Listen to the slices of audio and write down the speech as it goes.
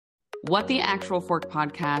What the Actual Fork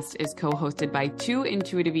podcast is co-hosted by two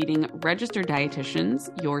intuitive eating registered dietitians,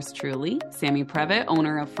 yours truly, Sammy Previtt,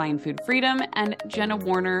 owner of Fine Food Freedom, and Jenna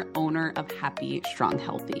Warner, owner of Happy, Strong,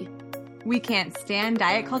 Healthy. We can't stand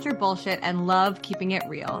diet culture bullshit and love keeping it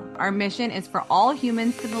real. Our mission is for all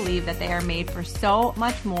humans to believe that they are made for so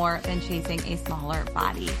much more than chasing a smaller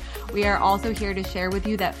body. We are also here to share with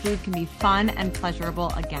you that food can be fun and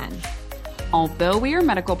pleasurable again. Although we are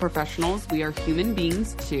medical professionals, we are human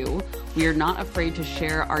beings too. We are not afraid to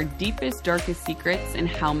share our deepest, darkest secrets and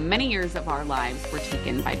how many years of our lives were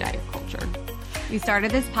taken by diet culture. We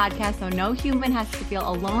started this podcast so no human has to feel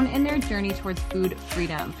alone in their journey towards food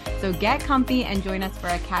freedom. So get comfy and join us for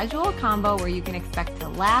a casual combo where you can expect to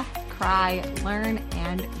laugh, cry, learn,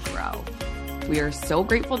 and grow. We are so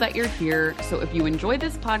grateful that you're here. So if you enjoy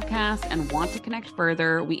this podcast and want to connect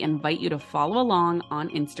further, we invite you to follow along on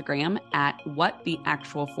Instagram at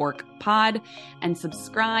WhatTheActualForkPod and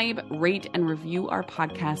subscribe, rate, and review our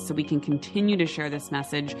podcast so we can continue to share this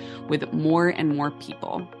message with more and more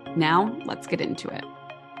people. Now, let's get into it.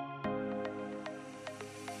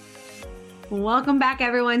 Welcome back,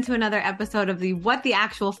 everyone, to another episode of the What the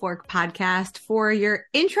Actual Fork podcast. For your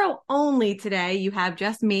intro only today, you have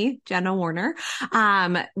just me, Jenna Warner.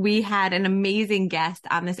 We had an amazing guest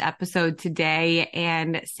on this episode today,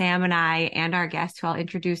 and Sam and I and our guest, who I'll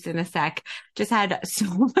introduce in a sec, just had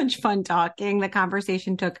so much fun talking. The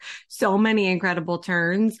conversation took so many incredible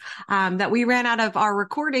turns that we ran out of our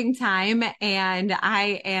recording time, and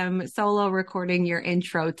I am solo recording your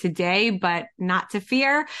intro today, but not to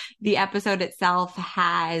fear. The episode itself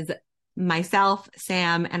has myself,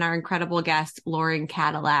 Sam, and our incredible guest, Lauren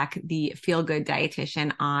Cadillac, the feel-good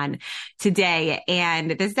dietitian, on today. And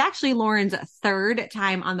this is actually Lauren's third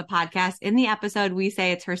time on the podcast. In the episode, we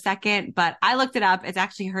say it's her second, but I looked it up. It's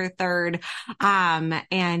actually her third.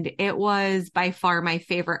 And it was by far my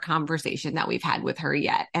favorite conversation that we've had with her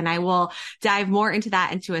yet. And I will dive more into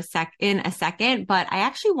that in a second, but I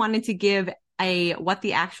actually wanted to give a What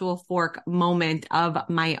the Actual Fork moment of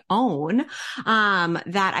my own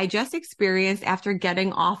that I just experienced after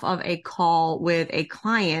getting off of a call with a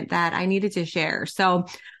client that I needed to share. So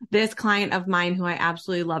this client of mine, who I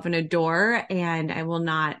absolutely love and adore, and I will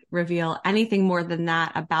not reveal anything more than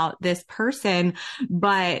that about this person,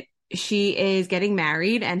 but she is getting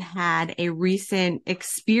married and had a recent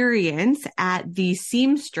experience at the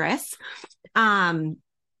seamstress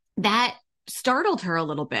that startled her a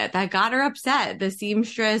little bit, that got her upset. The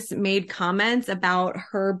seamstress made comments about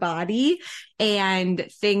her body and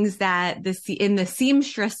things that in the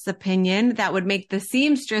seamstress' opinion, that would make the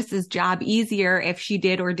seamstress's job easier if she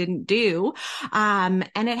did or didn't do. And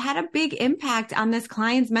it had a big impact on this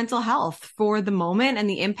client's mental health for the moment and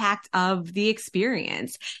the impact of the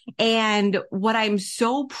experience. And what I'm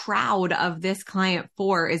so proud of this client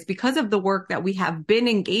for is because of the work that we have been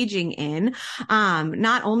engaging in.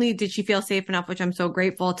 Not only did she feel safe enough, which I'm so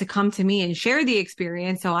grateful, to come to me and share the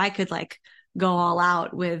experience so I could go all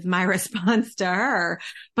out with my response to her,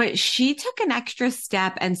 but she took an extra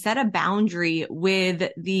step and set a boundary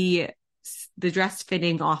with the dress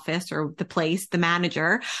fitting office or the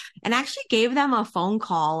manager, and actually gave them a phone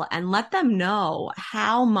call and let them know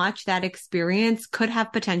how much that experience could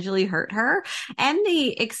have potentially hurt her, and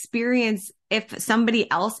the experience, if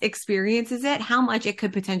somebody else experiences it, how much it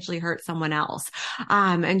could potentially hurt someone else.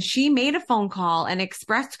 And she made a phone call and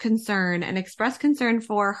expressed concern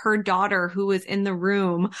for her daughter, who was in the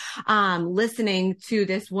room, listening to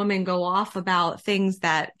this woman go off about things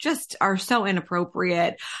that just are so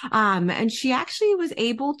inappropriate. And she actually was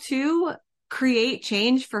able to create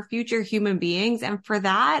change for future human beings. And for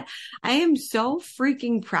that, I am so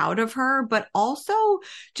freaking proud of her, but also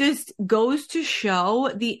just goes to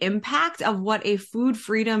show the impact of what a food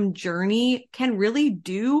freedom journey can really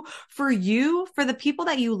do for you, for the people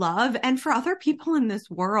that you love, and for other people in this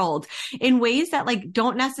world in ways that you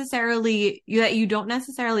don't necessarily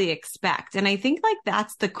expect. And I think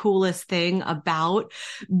that's the coolest thing about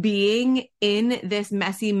being in this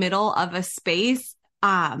messy middle of a space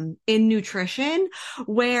in nutrition,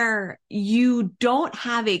 where you don't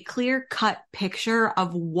have a clear-cut picture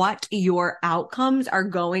of what your outcomes are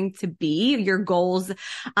going to be, your goals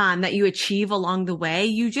that you achieve along the way.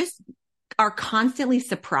 You just are constantly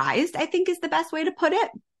surprised, I think is the best way to put it.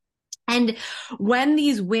 And when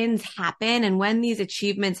these wins happen and when these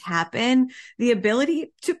achievements happen, the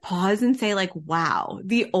ability to pause and say like, wow,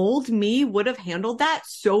 the old me would have handled that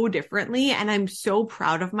so differently. And I'm so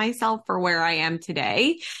proud of myself for where I am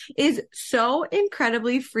today is so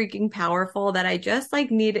incredibly freaking powerful that I just like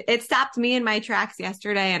it stopped me in my tracks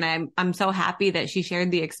yesterday. And I'm so happy that she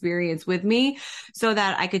shared the experience with me so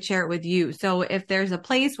that I could share it with you. So if there's a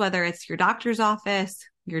place, whether it's your doctor's office,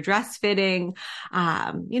 your dress fitting,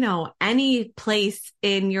 any place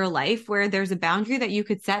in your life where there's a boundary that you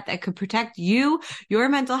could set that could protect you, your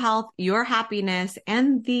mental health, your happiness,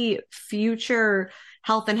 and the future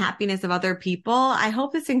health and happiness of other people. I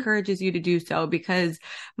hope this encourages you to do so because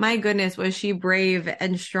my goodness, was she brave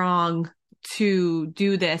and strong to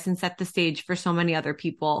do this and set the stage for so many other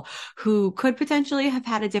people who could potentially have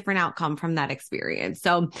had a different outcome from that experience.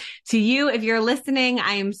 So to you, if you're listening,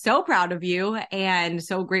 I am so proud of you and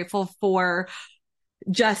so grateful for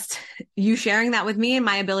just you sharing that with me and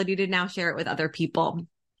my ability to now share it with other people.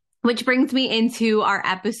 Which brings me into our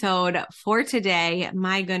episode for today.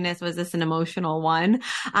 My goodness, was this an emotional one?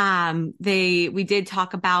 We did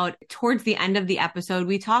talk about towards the end of the episode,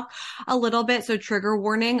 we talk a little bit, so trigger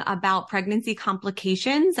warning, about pregnancy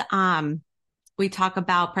complications. We talk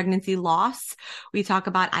about pregnancy loss. We talk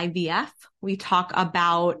about IVF. We talk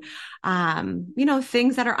about,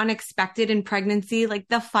 things that are unexpected in pregnancy, like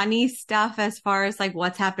the funny stuff as far as like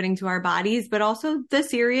what's happening to our bodies, but also the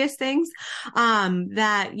serious things,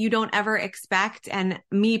 that you don't ever expect. And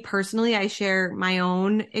me personally, I share my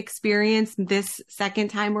own experience this second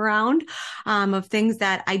time around, of things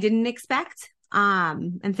that I didn't expect.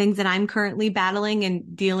 And things that I'm currently battling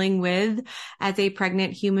and dealing with as a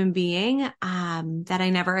pregnant human being, that I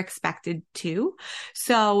never expected to.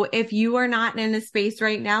 So if you are not in a space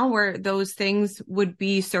right now where those things would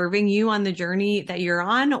be serving you on the journey that you're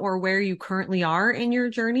on or where you currently are in your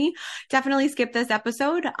journey, definitely skip this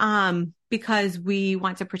episode. Because we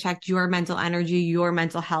want to protect your mental energy, your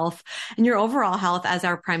mental health, and your overall health as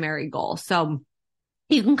our primary goal. So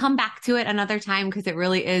you can come back to it another time because it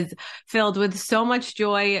really is filled with so much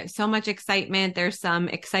joy, so much excitement. There's some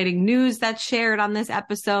exciting news that's shared on this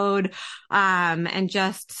episode, and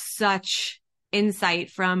just such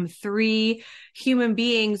insight from 3 human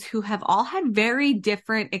beings who have all had very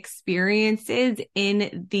different experiences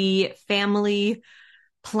in the family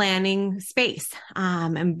planning space,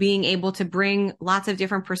 and being able to bring lots of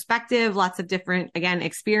different perspective, lots of different, again,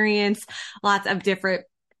 experience, lots of different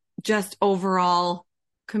just overall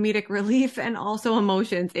comedic relief and also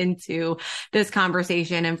emotions into this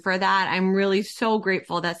conversation. And for that, I'm really so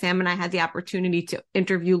grateful that Sam and I had the opportunity to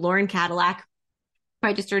interview Lauren Cadillac,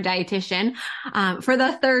 registered dietitian, for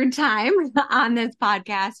the 3rd time on this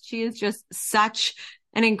podcast. She is just such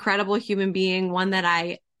an incredible human being, one that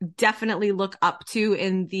I definitely look up to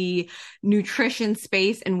in the nutrition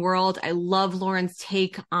space and world. I love Lauren's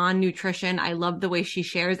take on nutrition. I love the way she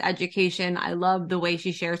shares education. I love the way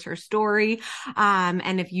she shares her story.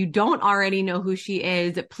 And if you don't already know who she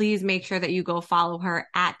is, please make sure that you go follow her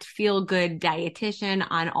at Feel Good Dietitian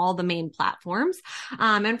on all the main platforms.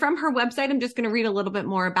 And from her website, I'm just going to read a little bit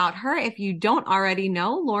more about her. If you don't already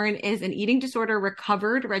know, Lauren is an eating disorder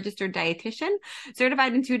recovered registered dietitian,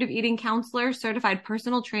 certified intuitive eating counselor, certified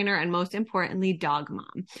personal trainer, and most importantly, dog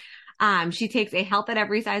mom. She takes a health at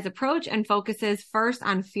every size approach and focuses first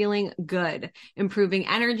on feeling good, improving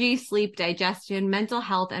energy, sleep, digestion, mental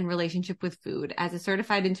health, and relationship with food. As a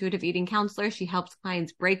certified intuitive eating counselor, she helps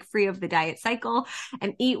clients break free of the diet cycle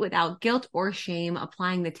and eat without guilt or shame,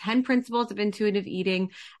 applying the 10 principles of intuitive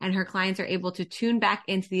eating, and her clients are able to tune back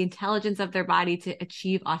into the intelligence of their body to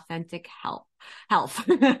achieve authentic health.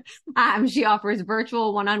 She offers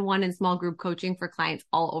virtual one-on-one and small group coaching for clients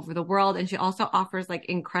all over the world. And she also offers like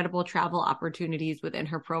incredible travel opportunities within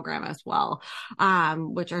her program as well,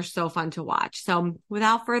 which are so fun to watch. So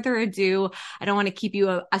without further ado, I don't want to keep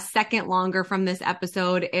you a second longer from this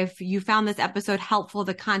episode. If you found this episode helpful,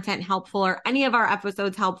 the content helpful, or any of our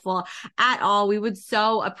episodes helpful at all, we would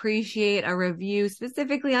so appreciate a review,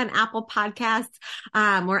 specifically on Apple Podcasts,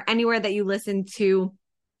 or anywhere that you listen to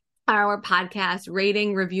our podcast.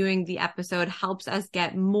 Rating, reviewing the episode helps us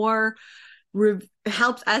get more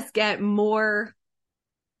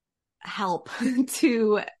help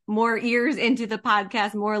to more ears into the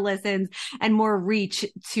podcast, more listens, and more reach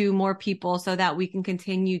to more people so that we can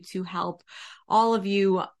continue to help all of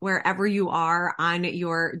you wherever you are on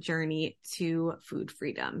your journey to food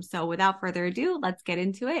freedom. So without further ado, let's get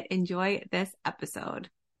into it. Enjoy this episode.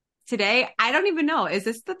 Today, I don't even know. Is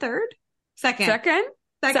this the third?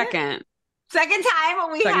 Second. Second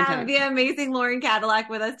time we Second have time. the amazing Lauren Cadillac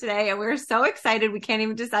with us today, and we're so excited we can't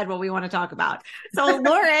even decide what we want to talk about. So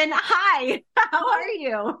Lauren, hi, how are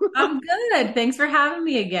you? I'm good. Thanks for having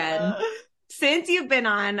me again. Since you've been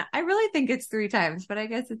on, I really think it's 3 times, but I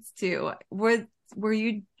guess it's 2. Were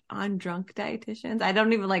you on Drunk Dietitians? I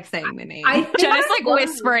don't even like saying the name. Jenna's like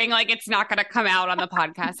whispering, like it's not going to come out on the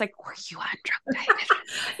podcast. Like, were you on Drunk Dietitians?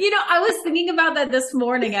 I was thinking about that this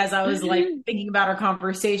morning as I was like thinking about our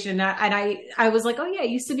conversation, and I was like, oh yeah, it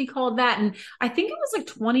used to be called that, and I think it was like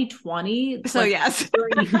 2020. So like, yes.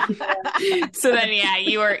 So then, yeah,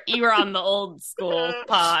 you were on the old school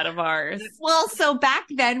pod of ours. Well, so back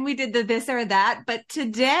then we did the this or that, but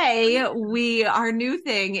today our new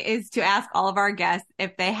thing is to ask all of our guests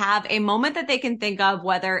if they have a moment that they can think of,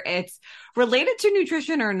 whether it's related to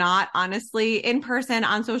nutrition or not, honestly, in person,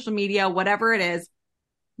 on social media, whatever it is,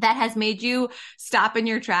 that has made you stop in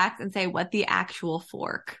your tracks and say, what the actual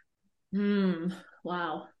fork?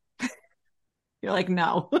 Wow. You're like,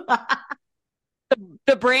 no.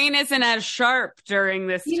 The brain isn't as sharp during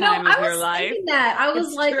this time of your life. That. I was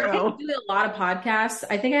It's like, true. I think I'm doing a lot of podcasts.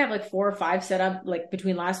 I think I have like 4 or 5 set up like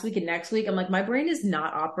between last week and next week. I'm like, my brain is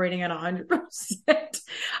not operating at 100%.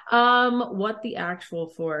 What the actual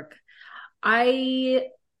fork? I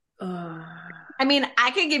mean, I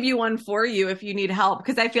can give you one for you if you need help,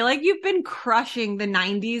 because I feel like you've been crushing the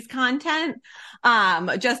 90s content,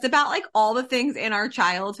 just about like all the things in our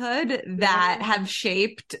childhood that have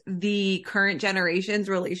shaped the current generation's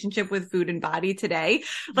relationship with food and body today.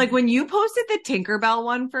 Like when you posted the Tinkerbell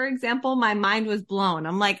one, for example, my mind was blown.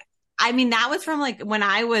 I'm like, I mean, that was from like when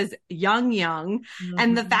I was young.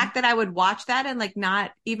 And the fact that I would watch that and like not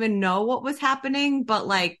even know what was happening, but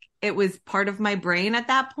like it was part of my brain at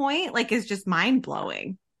that point, like is just mind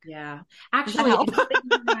blowing. Yeah. Actually, I think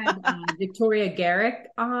we had Victoria Garrick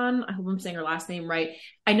on. I hope I'm saying her last name right.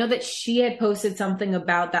 I know that she had posted something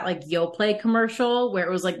about that like Yoplait commercial where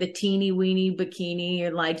it was like the teeny weeny bikini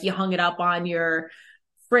and like you hung it up on your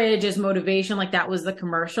fridge as motivation. Like that was the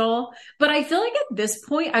commercial. But I feel like at this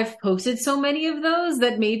point I've posted so many of those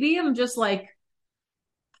that maybe I'm just like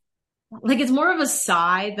it's more of a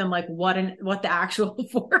sigh than like what the actual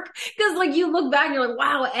fork. Because like you look back and you're like,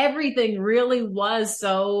 wow, everything really was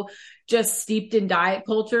so just steeped in diet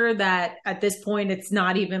culture that at this point it's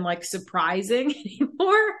not even like surprising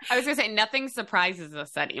anymore. I was gonna say nothing surprises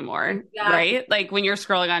us anymore, Yeah. right? Like when you're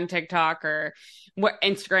scrolling on TikTok or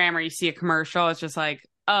Instagram or you see a commercial, it's just like,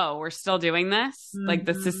 oh, we're still doing this? Like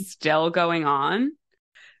this is still going on?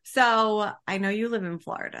 So I know you live in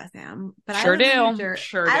Florida, Sam, but Sure I live in do.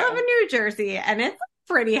 I live in New Jersey, and it's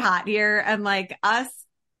pretty hot here. And like us,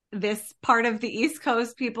 this part of the East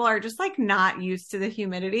Coast, people are just like not used to the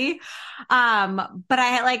humidity. But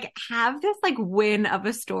I like have this like win of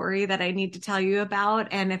a story that I need to tell you about.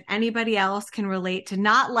 And if anybody else can relate to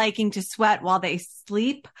not liking to sweat while they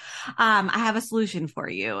sleep, I have a solution for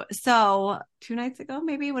you. So 2 nights ago,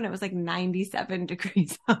 maybe when it was like 97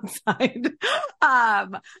 degrees outside,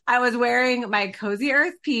 I was wearing my Cozy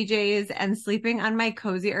Earth PJs and sleeping on my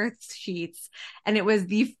Cozy Earth sheets. And it was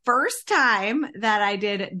the first time that I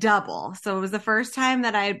did double. So it was the first time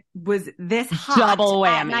that I was this hot Double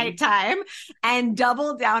at whammy. nighttime and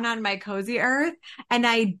double down on my Cozy Earth. And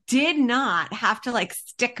I did not have to like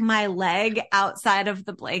stick my leg outside of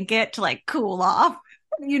the blanket to like cool off.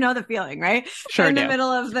 You know the feeling, right? Sure in the do.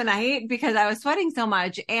 middle of the night because I was sweating so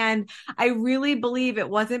much. And I really believe it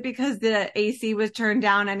wasn't because the AC was turned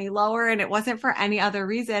down any lower, and it wasn't for any other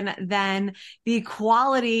reason than the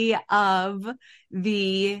quality of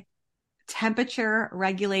the temperature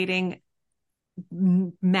regulating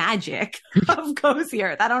magic of Cozy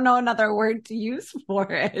Earth. I don't know another word to use for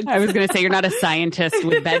it. I was going to say you're not a scientist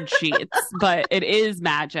with bed sheets, but it is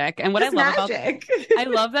magic. And what It's I love magic. I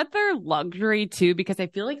love that they're luxury too, because I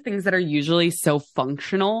feel like things that are usually so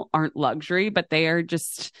functional aren't luxury, but they are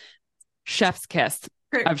just chef's kiss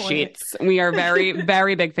Great of point. sheets. We are very,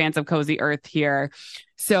 very big fans of Cozy Earth here.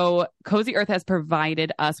 So Cozy Earth has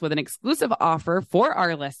provided us with an exclusive offer for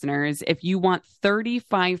our listeners. If you want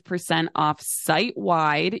 35% off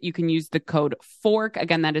site-wide, you can use the code FORK.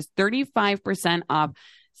 Again, that is 35% off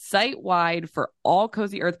site-wide for all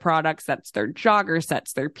Cozy Earth products. That's their jogger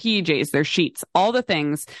sets, their PJs, their sheets, all the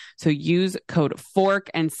things. So use code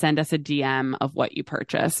FORK and send us a DM of what you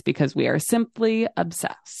purchase, because we are simply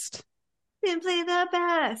obsessed. Simply the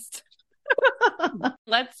best.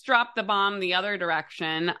 Let's drop the bomb the other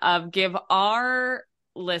direction of give our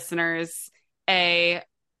listeners a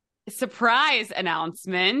surprise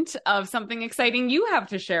announcement of something exciting you have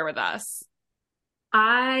to share with us.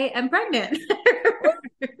 I am pregnant.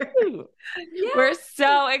 We're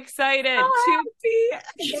so excited.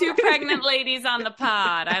 So Two pregnant ladies on the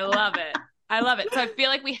pod. I love it. I love it. So I feel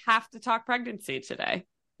like we have to talk pregnancy today.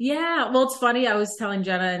 Yeah. Well, it's funny. I was telling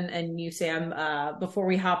Jenna and you, Sam, before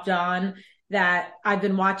we hopped on that I've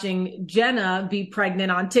been watching Jenna be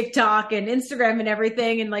pregnant on TikTok and Instagram and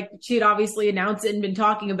everything. And like, she had obviously announced it and been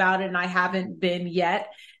talking about it, and I haven't been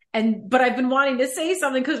yet. But I've been wanting to say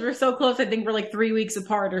something because we're so close. I think we're like 3 weeks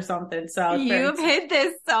apart or something. So you've hit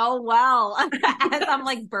this so well as I'm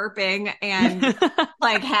like burping and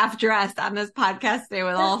like half dressed on this podcast today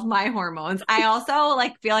with all of my hormones. I also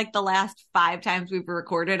like feel like the last 5 times we've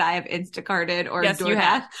recorded, I have Instacarted or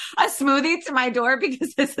DoorDash a smoothie to my door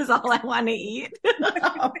because this is all I want to eat.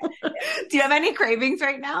 Do you have any cravings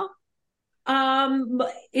right now?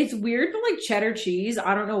 It's weird, but like cheddar cheese,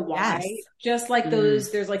 I don't know why. Yes. Just like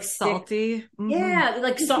those, there's like salty. Yeah,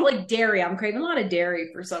 like salt, like dairy. I'm craving a lot of dairy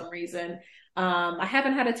for some reason. I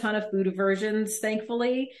haven't had a ton of food aversions,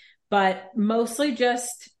 thankfully, but mostly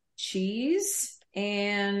just cheese.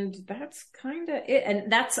 And that's kind of it.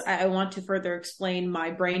 And that's, I want to further explain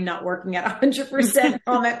my brain not working at 100%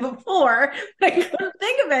 comment before, but I couldn't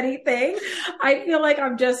think of anything. I feel like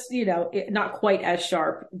I'm just, not quite as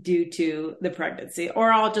sharp due to the pregnancy,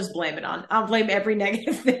 or I'll blame every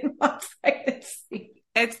negative thing on pregnancy.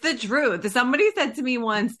 It's the truth. Somebody said to me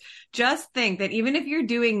once, just think that even if you're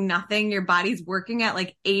doing nothing, your body's working at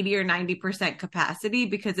like 80 or 90% capacity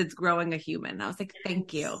because it's growing a human. I was like,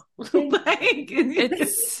 thank you.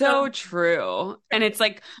 It's so true. And it's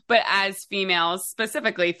like, but as females,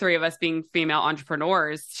 specifically 3 of us being female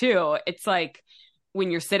entrepreneurs too, it's like, when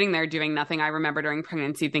you're sitting there doing nothing, I remember during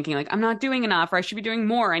pregnancy thinking like, I'm not doing enough, or I should be doing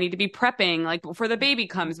more. I need to be prepping like before the baby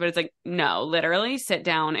comes. But it's like, no, literally sit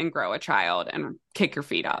down and grow a child and kick your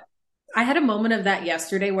feet up. I had a moment of that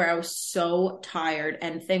yesterday where I was so tired.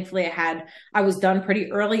 And thankfully I was done pretty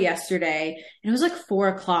early yesterday, and it was like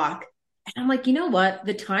 4:00. And I'm like, you know what?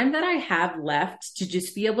 The time that I have left to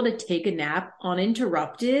just be able to take a nap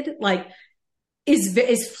uninterrupted, like,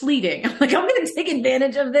 is fleeting. I'm like, I'm going to take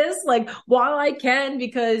advantage of this, like, while I can,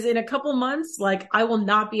 because in a couple months, like, I will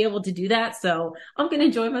not be able to do that. So I'm going to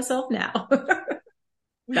enjoy myself now.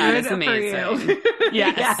 That is amazing.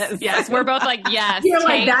 Yes. We're both like, yes.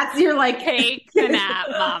 You're like, take the nap,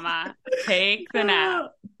 mama. Take the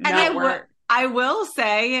nap. And I will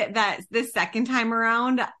say that the second time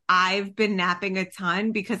around, I've been napping a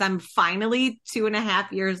ton because I'm finally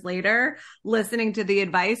 2.5 years later listening to the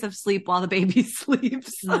advice of sleep while the baby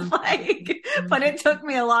sleeps. But it took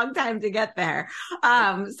me a long time to get there.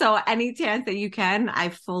 So any chance that you can, I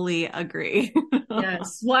fully agree.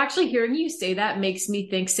 Yes. Well, actually hearing you say that makes me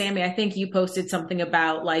think, Sammy, I think you posted something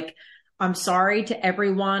about like, I'm sorry to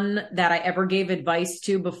everyone that I ever gave advice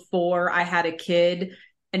to before I had a kid.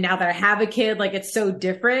 And now that I have a kid, like, it's so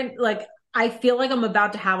different. Like, I feel like I'm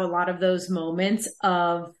about to have a lot of those moments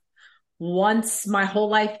of, once my whole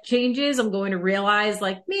life changes, I'm going to realize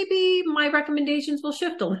like maybe my recommendations will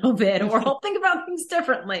shift a little bit, or I'll think about things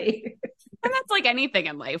differently. And that's like anything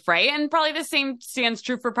in life, right? And probably the same stands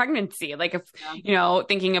true for pregnancy. Like if,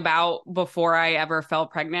 thinking about before I ever fell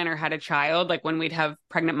pregnant or had a child, like when we'd have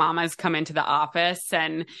pregnant mamas come into the office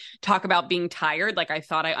and talk about being tired, like I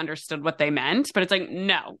thought I understood what they meant, but it's like,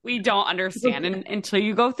 no, we don't understand until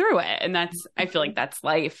you go through it. And I feel like that's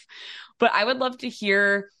life. But I would love to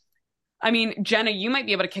hear, I mean, Jenna, you might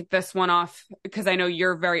be able to kick this one off because I know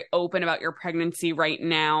you're very open about your pregnancy right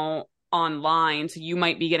now online. So you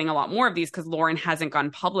might be getting a lot more of these because Lauren hasn't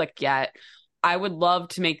gone public yet. I would love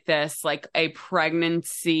to make this like a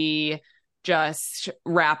pregnancy, just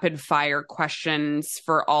rapid fire questions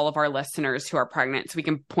for all of our listeners who are pregnant so we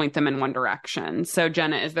can point them in one direction. So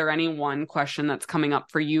Jenna, is there any one question that's coming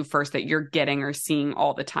up for you first that you're getting or seeing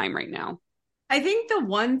all the time right now? I think the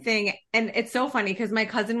one thing, and it's so funny because my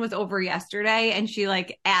cousin was over yesterday and she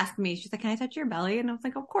like asked me, she's like, can I touch your belly? And I was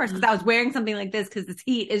like, of course, because I was wearing something like this because this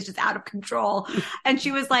heat is just out of control. And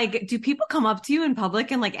she was like, do people come up to you in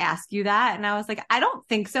public and like ask you that? And I was like, I don't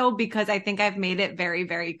think so, because I think I've made it very,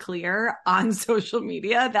 very clear on social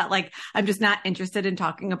media that like, I'm just not interested in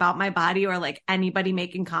talking about my body or like anybody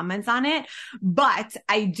making comments on it. But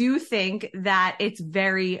I do think that it's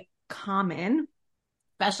very common,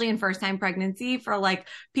 especially in first-time pregnancy, for like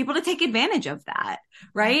people to take advantage of that,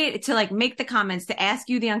 right? To like make the comments, to ask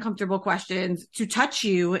you the uncomfortable questions, to touch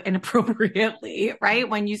you inappropriately, right?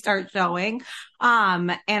 When you start showing.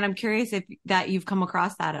 And I'm curious if that you've come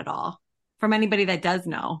across that at all from anybody that does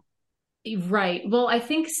know. Right. Well, I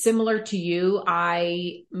think similar to you,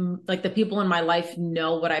 I like the people in my life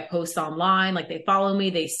know what I post online. Like they follow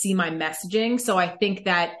me, they see my messaging. So I think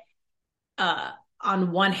that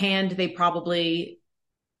on one hand, they probably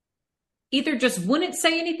either just wouldn't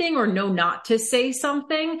say anything or know not to say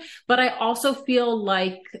something. But I also feel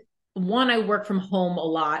like, one, I work from home a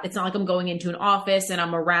lot. It's not like I'm going into an office and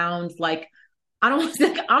I'm around, like, I don't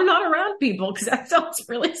think I'm not around people, because that sounds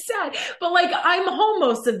really sad, but like I'm home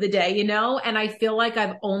most of the day, you know, and I feel like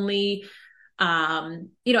I've only,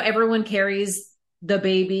 you know, everyone carries the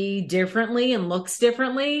baby differently and looks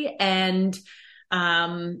differently. And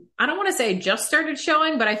I don't want to say just started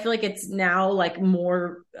showing, but I feel like it's now like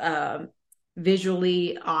more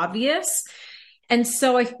visually obvious. And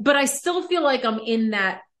so but I still feel like I'm in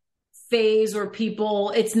that phase where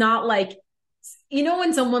people, it's not like, you know,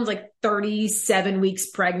 when someone's like 37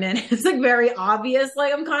 weeks pregnant, it's like very obvious.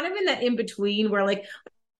 Like I'm kind of in that in between where like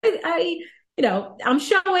I you know, I'm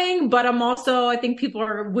showing, but I'm also, I think people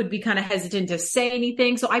would be kind of hesitant to say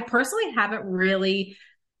anything. So I personally haven't really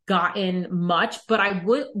gotten much, but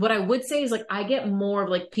what I would say is like, I get more of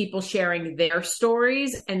like people sharing their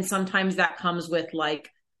stories. And sometimes that comes with like,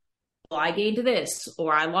 well, I gained this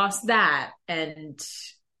or I lost that, and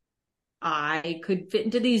I could fit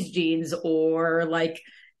into these jeans, or like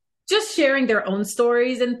just sharing their own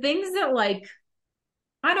stories and things that like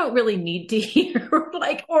I don't really need to hear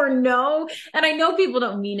like or know. And I know people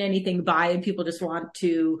don't mean anything by it. People just want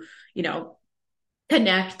to, you know,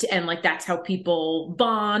 connect, and like that's how people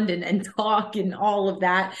bond and talk and all of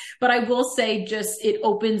that. But I will say, just it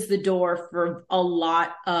opens the door for a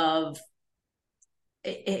lot of,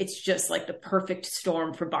 it's just like the perfect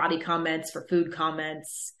storm for body comments, for food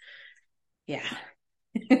comments. Yeah.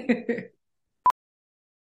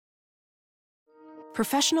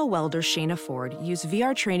 Professional welder Shayna Ford used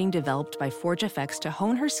VR training developed by ForgeFX to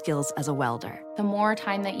hone her skills as a welder. The more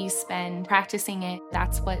time that you spend practicing it,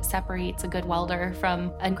 that's what separates a good welder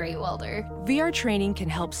from a great welder. VR training can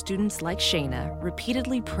help students like Shayna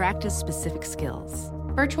repeatedly practice specific skills.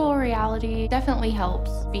 Virtual reality definitely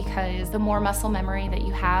helps, because the more muscle memory that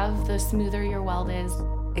you have, the smoother your weld is.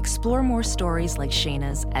 Explore more stories like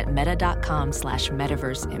Shayna's at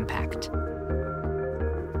meta.com/metaverseimpact.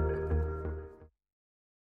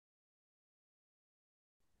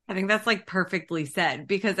 I think that's like perfectly said,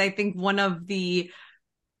 because I think one of the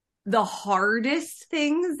hardest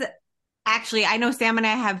things, actually, I know Sam and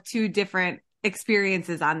I have two different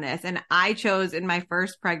experiences on this, and I chose in my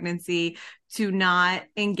first pregnancy to not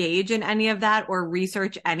engage in any of that or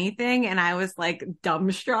research anything. And I was like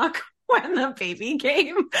dumbstruck when the baby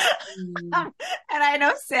came. And I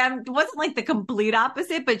know Sam wasn't like the complete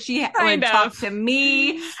opposite, but she would talk to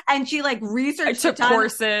me, and she like researched, I took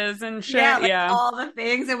courses and shit. Yeah, all the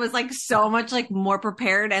things. It was like so much like more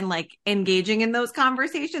prepared and like engaging in those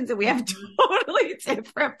conversations. And we have totally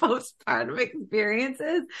different postpartum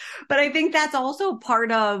experiences. But I think that's also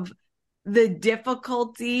part of the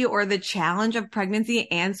difficulty or the challenge of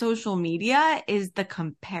pregnancy and social media, is the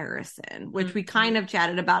comparison, which we kind of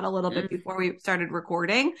chatted about a little bit before we started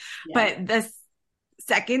recording. Yeah. But the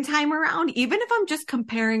second time around, even if I'm just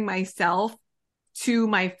comparing myself to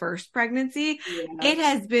my first pregnancy, it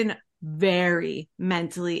has been very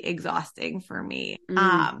mentally exhausting for me.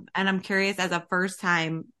 And I'm curious, as a first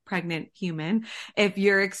time pregnant human, if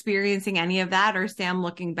you're experiencing any of that, or Sam,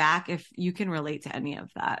 looking back, if you can relate to any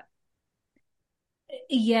of that.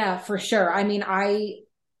 Yeah, for sure. I mean, I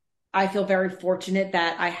feel very fortunate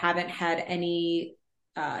that I haven't had any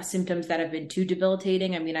symptoms that have been too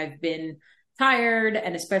debilitating. I mean, I've been tired,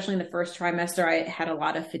 and especially in the first trimester, I had a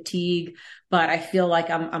lot of fatigue, but I feel like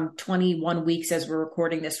I'm 21 weeks as we're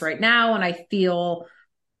recording this right now, and I feel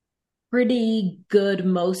pretty good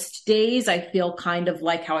most days. I feel kind of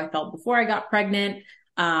like how I felt before I got pregnant.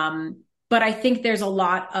 But I think there's a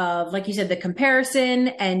lot of, like you said, the comparison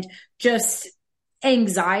and just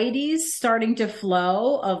anxieties starting to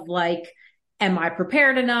flow of like, am I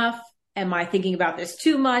prepared enough? Am I thinking about this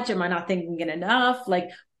too much? Am I not thinking it enough?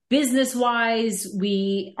 Like business wise,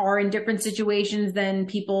 we are in different situations than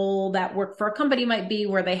people that work for a company might be,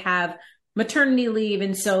 where they have maternity leave.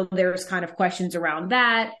 And so there's kind of questions around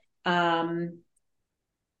that.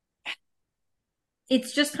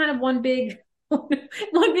 It's just kind of one big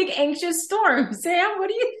anxious storm. Sam, what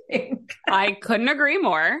do you think? I couldn't agree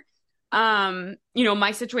more. You know,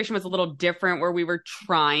 my situation was a little different, where we were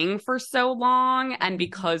trying for so long, and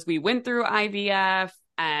because we went through IVF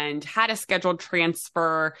and had a scheduled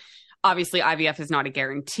transfer, obviously IVF is not a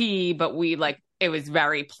guarantee, but it was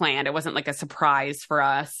very planned. It wasn't like a surprise for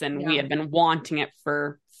us. And we had been wanting it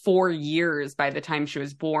for 4 years by the time she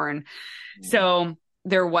was born. So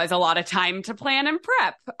there was a lot of time to plan and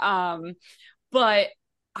prep. But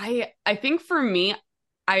I think for me,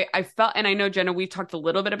 I felt, and I know, Jenna, we've talked a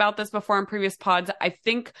little bit about this before on previous pods. I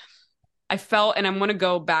think I felt, and I'm going to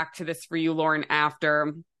go back to this for you, Lauren,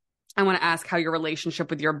 after, I want to ask how your relationship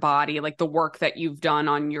with your body, like the work that you've done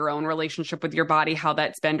on your own relationship with your body, how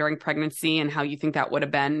that's been during pregnancy and how you think that would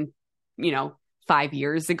have been, 5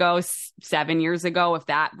 years ago, 7 years ago, if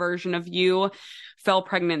that version of you fell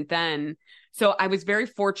pregnant then. So I was very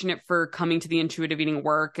fortunate for coming to the intuitive eating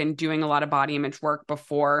work and doing a lot of body image work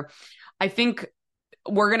before. I think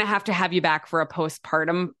we're going to have you back for a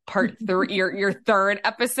postpartum part three, your third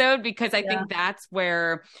episode, because I think that's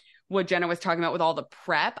where what Jenna was talking about with all the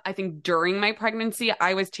prep. I think during my pregnancy,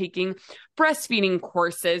 I was taking breastfeeding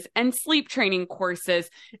courses and sleep training courses,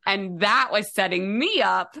 and that was setting me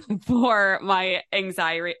up for my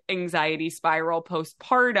anxiety spiral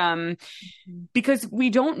postpartum, because we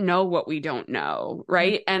don't know what we don't know,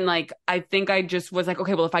 right? And like, I think I just was like,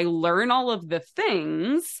 okay, well, if I learn all of the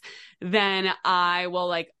things, then I will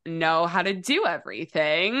like know how to do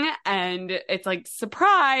everything. And it's like,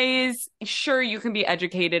 surprise, sure, you can be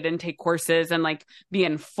educated and take courses and like be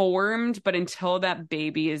informed, but until that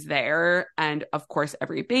baby is there, and of course,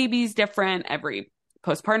 every baby's different, every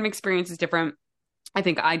postpartum experience is different. I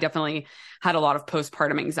think I definitely had a lot of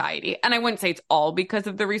postpartum anxiety. And I wouldn't say it's all because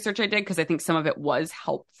of the research I did, because I think some of it was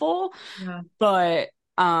helpful. Yeah. But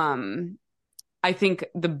I think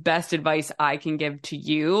the best advice I can give to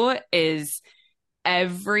you is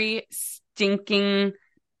every stinking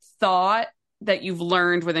thought that you've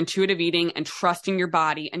learned with intuitive eating and trusting your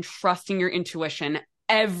body and trusting your intuition,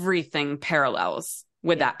 everything parallels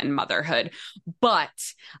with that in motherhood. But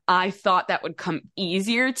I thought that would come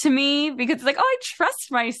easier to me because it's like, oh, I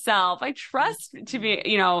trust myself. I trust to be,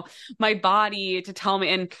 my body to tell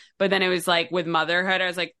me. But then it was like with motherhood, I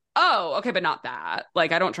was like, oh, okay, but not that.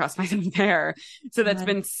 Like, I don't trust myself there. So that's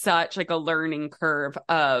been such like a learning curve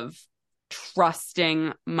of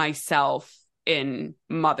trusting myself in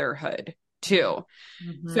motherhood too.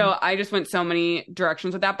 Mm-hmm. So I just went so many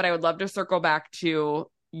directions with that, but I would love to circle back to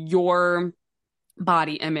your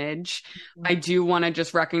body image. Mm-hmm. I do want to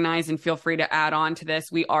just recognize, and feel free to add on to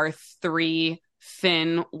this, we are 3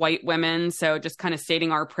 thin white women. So just kind of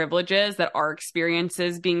stating our privileges, that our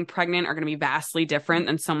experiences being pregnant are going to be vastly different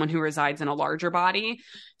than someone who resides in a larger body.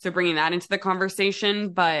 So bringing that into the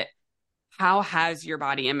conversation. But how has your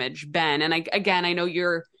body image been? And I know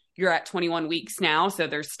you're at 21 weeks now, so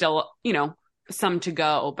there's still, some to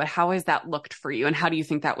go, but how has that looked for you? And how do you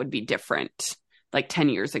think that would be different like 10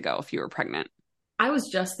 years ago if you were pregnant? I was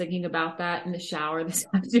just thinking about that in the shower this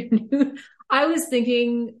afternoon. I was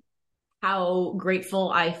thinking how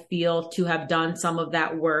grateful I feel to have done some of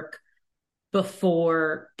that work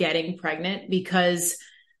before getting pregnant, because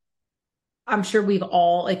I'm sure we've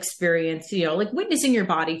all experienced, like witnessing your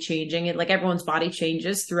body changing, and like everyone's body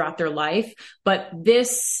changes throughout their life. But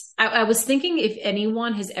I was thinking, if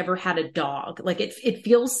anyone has ever had a dog, like it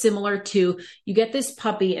feels similar to, you get this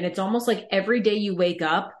puppy and it's almost like every day you wake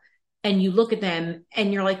up and you look at them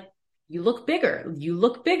and you're like, you look bigger.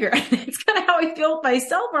 It's kind of how I feel with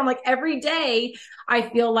myself, where I'm like, every day I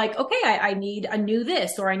feel like, okay, I need a new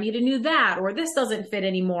this, or I need a new that, or this doesn't fit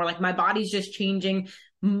anymore. Like my body's just changing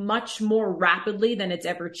much more rapidly than it's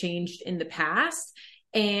ever changed in the past.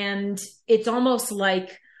 And it's almost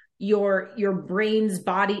like your brain's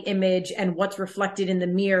body image and what's reflected in the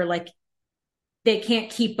mirror, like they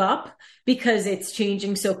can't keep up because it's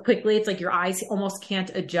changing so quickly. It's like your eyes almost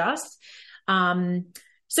can't adjust.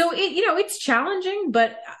 So it's challenging,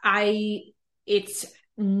 but it's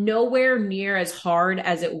nowhere near as hard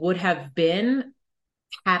as it would have been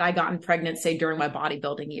had I gotten pregnant, say during my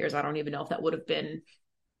bodybuilding years. I don't even know if that would have been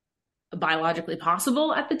biologically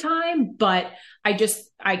possible at the time, but I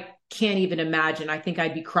can't even imagine. I think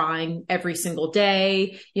I'd be crying every single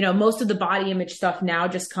day. Most of the body image stuff now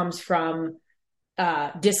just comes from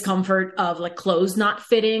discomfort of like clothes not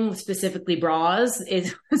fitting, specifically bras.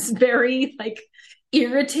 It's very like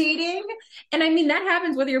irritating. And I mean, that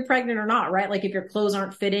happens whether you're pregnant or not, right? Like if your clothes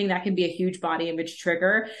aren't fitting, that can be a huge body image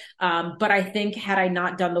trigger. But I think had I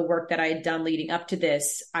not done the work that I had done leading up to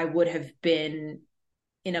this, I would have been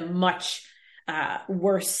in a much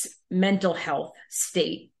worse mental health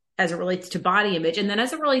state as it relates to body image. And then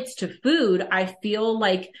as it relates to food, I feel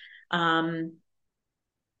like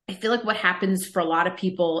what happens for a lot of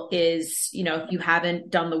people is, if you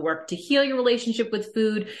haven't done the work to heal your relationship with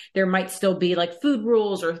food, there might still be like food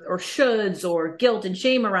rules or shoulds or guilt and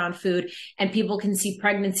shame around food. And people can see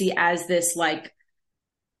pregnancy as this, like,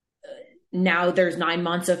 now there's 9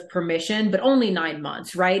 months of permission, but only 9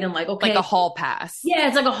 months. Right. And like, okay. Like a hall pass. Yeah.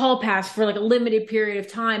 It's like a hall pass for like a limited period of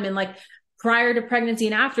time. And like prior to pregnancy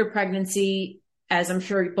and after pregnancy, as I'm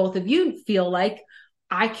sure both of you feel like,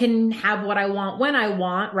 I can have what I want when I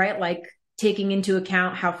want, right? Like taking into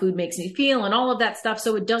account how food makes me feel and all of that stuff.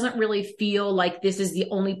 So it doesn't really feel like this is the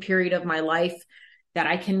only period of my life that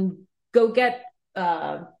I can go get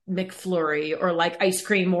McFlurry or like ice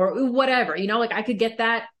cream or whatever, you know, like I could get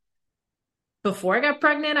that before I got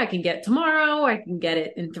pregnant. I can get tomorrow. I can get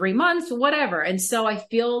it in 3 months, whatever. And so I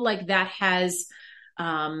feel like that has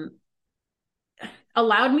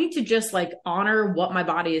allowed me to just like honor what my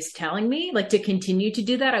body is telling me, like to continue to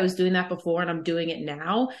do that. I was doing that before and I'm doing it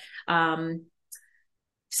now.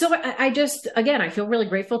 So I just, again, I feel really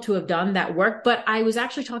grateful to have done that work, but I was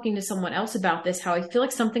actually talking to someone else about this, how I feel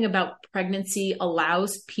like something about pregnancy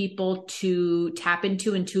allows people to tap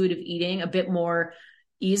into intuitive eating a bit more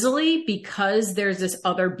easily because there's this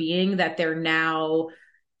other being that they're now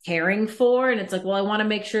caring for. And it's like, well, I want to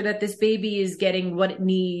make sure that this baby is getting what it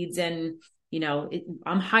needs. And, you know,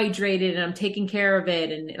 I'm hydrated and I'm taking care of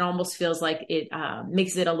it. And it almost feels like it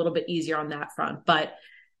makes it a little bit easier on that front. But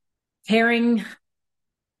pairing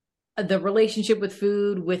the relationship with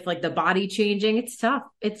food with like the body changing, it's tough.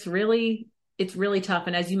 It's really tough.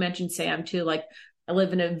 And as you mentioned, Sam, too, like I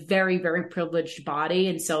live in a very, very privileged body.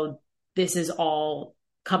 And so this is all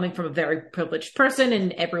coming from a very privileged person,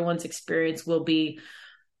 and everyone's experience will be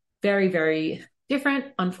very, very different,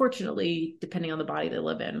 unfortunately, depending on the body they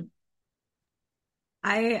live in.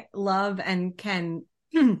 I love and can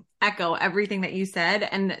echo everything that you said.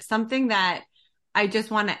 And something that I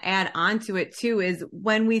just want to add on to it too is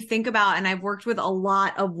when we think about, and I've worked with a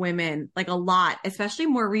lot of women, like a lot, especially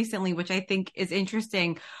more recently, which I think is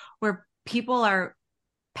interesting, where people are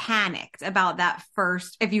panicked about that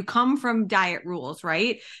first, if you come from diet rules,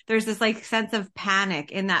 right? There's this like sense of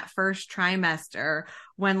panic in that first trimester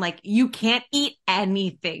when like you can't eat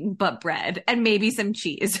anything but bread and maybe some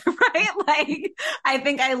cheese, right? Like I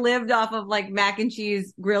think I lived off of like mac and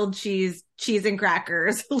cheese, grilled cheese, cheese and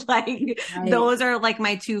crackers. Like right. Those are like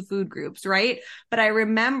my two food groups, right? But I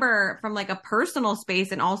remember from like a personal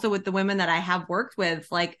space and also with the women that I have worked with,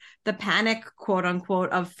 like the panic, quote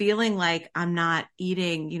unquote, of feeling like I'm not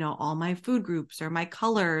eating, you know, all my food groups or my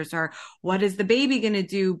colors or what is the baby going to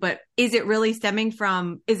do? But is it really stemming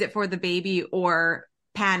from, is it for the baby or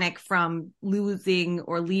panic from losing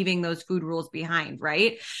or leaving those food rules behind,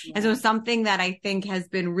 right? Yeah. And so something that I think has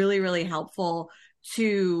been really, really helpful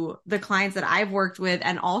to the clients that I've worked with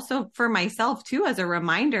and also for myself too, as a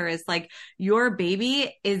reminder, is like your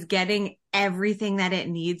baby is getting everything that it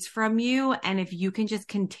needs from you. And if you can just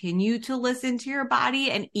continue to listen to your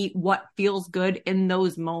body and eat what feels good in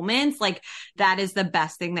those moments, like that is the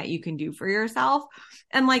best thing that you can do for yourself.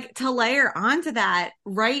 And like to layer onto that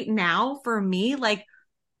right now for me, like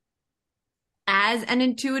as an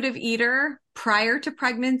intuitive eater prior to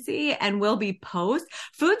pregnancy and will be post,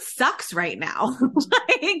 food sucks right now.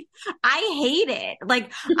 Like I hate it.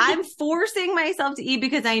 Like I'm forcing myself to eat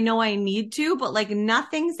because I know I need to, but like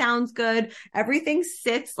nothing sounds good. Everything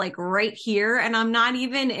sits like right here and I'm not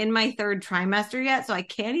even in my third trimester yet. So I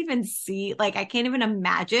can't even see, like, I can't even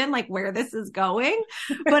imagine like where this is going,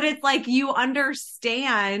 but it's like, you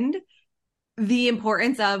understand the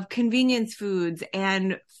importance of convenience foods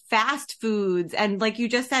and fast foods. And like you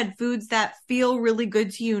just said, foods that feel really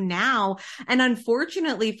good to you now. And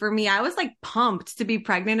unfortunately for me, I was like pumped to be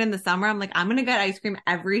pregnant in the summer. I'm like, I'm going to get ice cream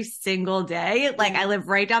every single day. Like I live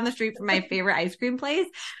right down the street from my favorite ice cream place.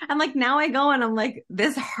 And like, now I go and I'm like,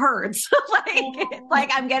 this hurts.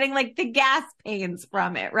 like I'm getting like the gas pains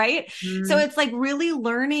from it. Right. Mm. So it's like really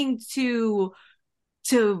learning to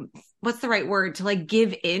what's the right word, to like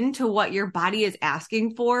give in to what your body is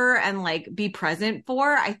asking for and like be present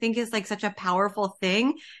for, I think is like such a powerful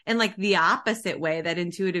thing. And like the opposite way that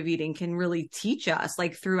intuitive eating can really teach us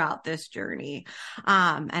like throughout this journey.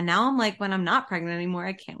 And now I'm like, when I'm not pregnant anymore,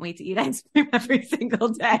 I can't wait to eat ice cream every single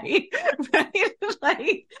day. Right?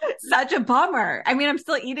 Like such a bummer. I mean, I'm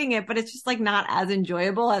still eating it, but it's just like not as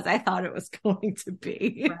enjoyable as I thought it was going to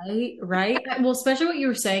be. Right. Well, especially what you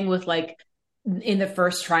were saying with like, in the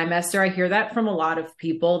first trimester, I hear that from a lot of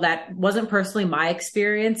people. That wasn't personally my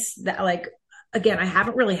experience. That like, again, I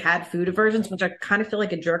haven't really had food aversions, which I kind of feel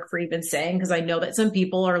like a jerk for even saying, because I know that some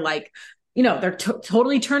people are like, you know, they're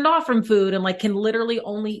totally turned off from food and like can literally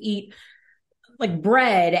only eat like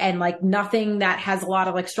bread and like nothing that has a lot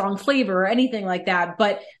of like strong flavor or anything like that.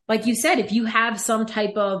 But like you said, if you have some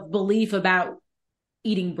type of belief about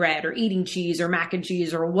eating bread or eating cheese or mac and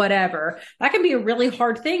cheese or whatever, that can be a really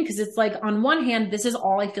hard thing. Cause it's like, on one hand, this is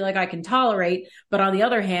all I feel like I can tolerate. But on the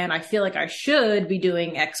other hand, I feel like I should be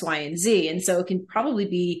doing X, Y, and Z. And so it can probably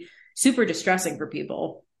be super distressing for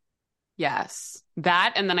people. Yes.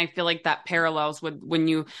 That. And then I feel like that parallels with when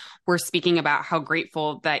you were speaking about how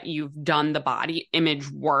grateful that you've done the body image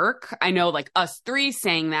work. I know like us three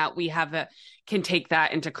saying that we can take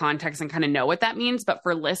that into context and kind of know what that means. But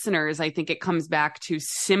for listeners, I think it comes back to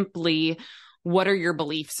simply what are your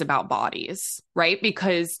beliefs about bodies, right?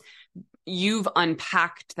 Because you've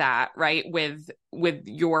unpacked that, right? With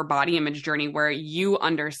your body image journey, where you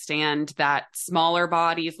understand that smaller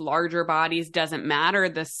bodies, larger bodies, doesn't matter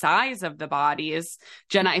the size of the bodies.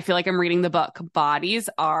 Jenna, I feel like I'm reading the book.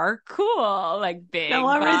 Bodies are cool, like big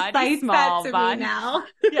bodies, small bodies. Now.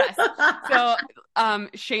 Yes. So,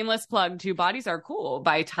 shameless plug to Bodies Are Cool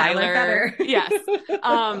by Tyler. Yes.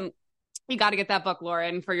 You got to get that book,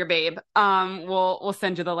 Lauren, for your babe. We'll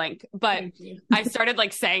send you the link. But I started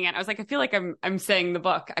like saying it. I was like, I feel like I'm saying the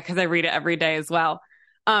book because I read it every day as well.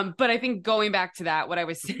 But I think going back to that, what I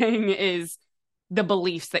was saying is the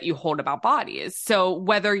beliefs that you hold about bodies. So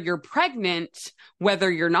whether you're pregnant, whether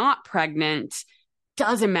you're not pregnant,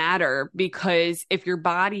 doesn't matter, because if your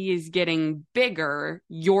body is getting bigger,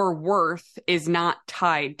 your worth is not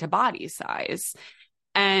tied to body size.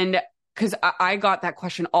 And because I got that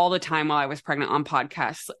question all the time while I was pregnant on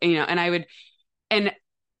podcasts, and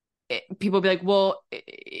people would be like, well,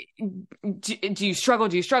 do you struggle?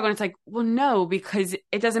 Do you struggle? And it's like, well, no, because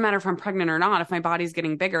it doesn't matter if I'm pregnant or not. If my body's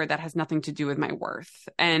getting bigger, that has nothing to do with my worth.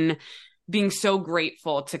 And being so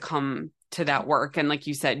grateful to come to that work. And like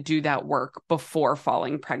you said, do that work before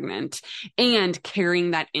falling pregnant and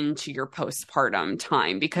carrying that into your postpartum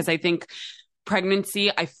time. Because I think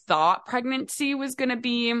I thought pregnancy was going to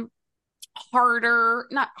be harder.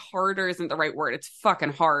 Not harder isn't the right word. It's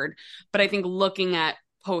fucking hard. But I think looking at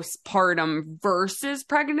postpartum versus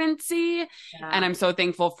pregnancy, and I'm so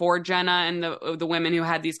thankful for Jenna and the women who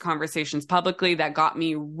had these conversations publicly that got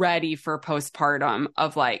me ready for postpartum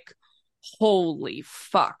of like, holy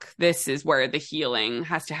fuck, this is where the healing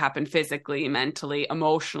has to happen physically, mentally,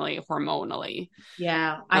 emotionally, hormonally.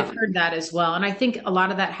 Yeah, I've heard that as well. And I think a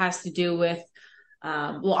lot of that has to do with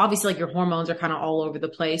well, obviously like your hormones are kind of all over the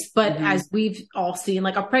place, but as we've all seen,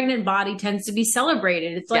 like a pregnant body tends to be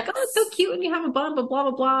celebrated. It's like, oh, it's so cute when you have a bump, blah,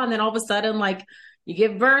 blah, blah. And then all of a sudden, like you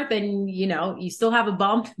give birth and, you still have a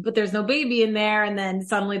bump, but there's no baby in there. And then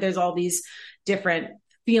suddenly there's all these different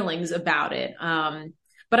feelings about it.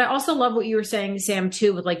 But I also love what you were saying, Sam,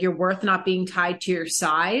 too, with like your worth not being tied to your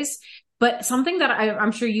size. But something that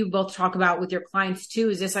I'm sure you both talk about with your clients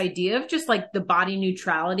too, is this idea of just like the body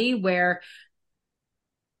neutrality, where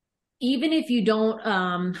even if you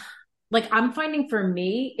don't, like I'm finding for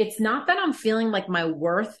me, it's not that I'm feeling like my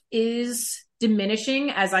worth is diminishing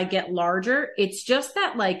as I get larger. It's just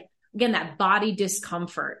that like, again, that body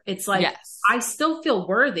discomfort. It's like, I still feel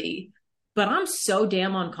worthy, but I'm so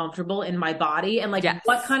damn uncomfortable in my body. And like,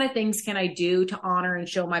 what kind of things can I do to honor and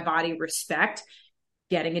show my body respect?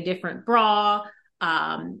 Getting a different bra.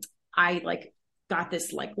 I like got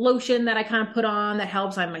this like lotion that I kind of put on that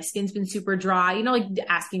helps. My skin's been super dry, like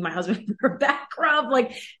asking my husband for a back rub,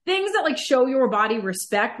 like things that like show your body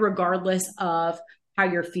respect regardless of how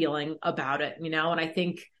you're feeling about it, and I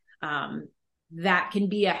think that can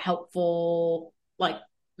be a helpful, like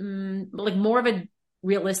more of a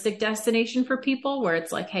realistic destination for people, where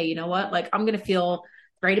it's like, hey, you know what, like I'm going to feel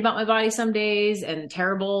great about my body some days and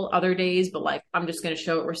terrible other days, but like, I'm just going to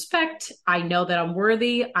show it respect. I know that I'm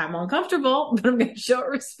worthy. I'm uncomfortable, but I'm going to show it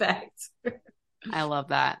respect. I love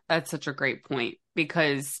that. That's such a great point,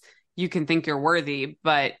 because you can think you're worthy,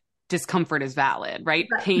 but discomfort is valid, right?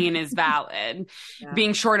 Pain is valid.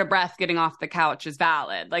 Being short of breath, getting off the couch is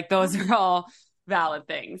valid. Like those are all valid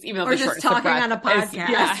things, even though or just talking on a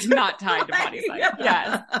podcast is, not tied to body size.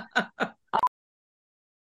 Yes.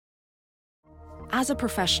 As a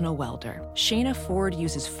professional welder, Shayna Ford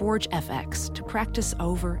uses Forge FX to practice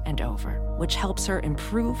over and over, which helps her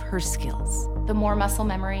improve her skills. The more muscle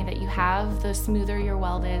memory that you have, the smoother your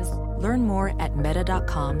weld is. Learn more at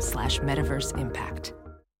meta.com/metaverseimpact.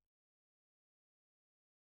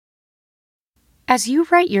 As you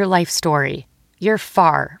write your life story, you're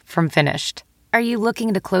far from finished. Are you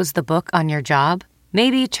looking to close the book on your job?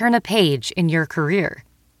 Maybe turn a page in your career?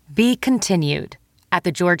 Be continued at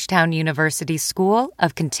the Georgetown University School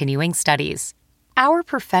of Continuing Studies. Our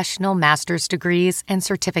professional master's degrees and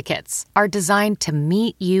certificates are designed to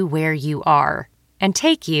meet you where you are and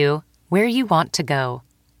take you where you want to go.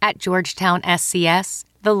 At Georgetown SCS,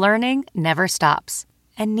 the learning never stops,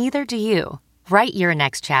 and neither do you. Write your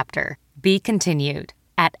next chapter. Be continued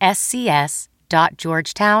at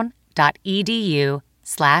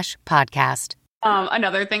scs.georgetown.edu/podcast.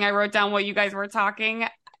 Another thing I wrote down while you guys were talking,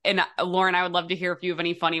 and Lauren, I would love to hear if you have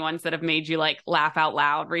any funny ones that have made you like laugh out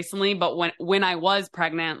loud recently. But when I was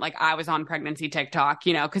pregnant, like I was on pregnancy TikTok,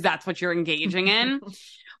 you know, because that's what you're engaging in.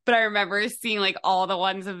 But I remember seeing like all the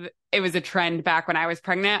ones of, it was a trend back when I was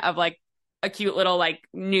pregnant of like a cute little like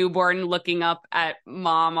newborn looking up at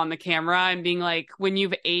mom on the camera and being like, when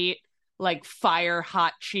you've ate like fire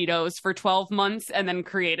hot Cheetos for 12 months and then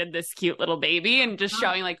created this cute little baby, and just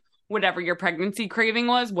showing like whatever your pregnancy craving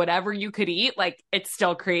was, whatever you could eat, like it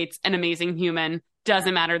still creates an amazing human.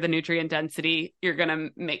 Doesn't matter the nutrient density, you're going to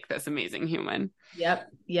make this amazing human.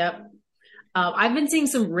 Yep. I've been seeing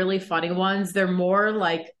some really funny ones. They're more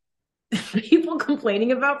like people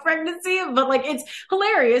complaining about pregnancy, but like it's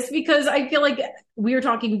hilarious because I feel like we were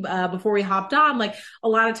talking before we hopped on, like a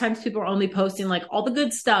lot of times people are only posting like all the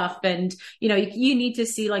good stuff, and you know, you need to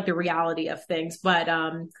see like the reality of things. But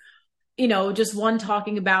you know, just one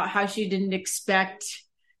talking about how she didn't expect,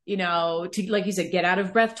 you know, to, like you said, get out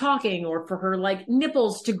of breath talking, or for her like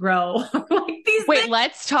nipples to grow. Like these Wait, things.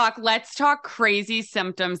 let's talk crazy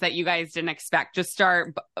symptoms that you guys didn't expect. Just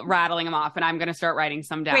start rattling them off, and I'm going to start writing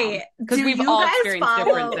some down. Wait, because do we've you all guys experienced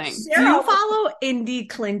different things. Do you follow Indy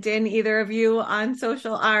Clinton, either of you, on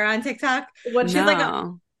social or on TikTok? What She's like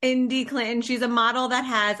Indy Clinton. She's a model that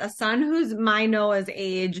has a son who's my Noah's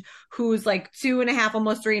age, who's like 2.5,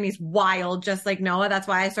 almost 3, and he's wild, just like Noah. That's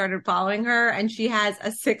why I started following her. And she has a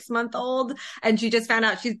 6-month-old, and she just found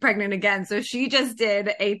out she's pregnant again. So she just did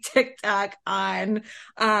a TikTok on,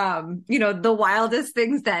 you know, the wildest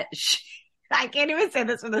things that I can't even say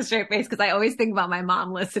this with a straight face because I always think about my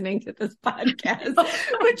mom listening to this podcast. But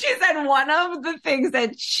she said one of the things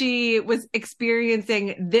that she was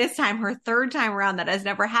experiencing this time, her 3rd time around, that has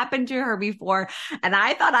never happened to her before. And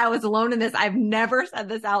I thought I was alone in this. I've never said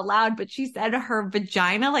this out loud, but she said her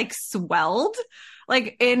vagina like swelled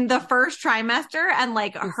like in the 1st trimester, and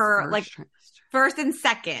like her like first and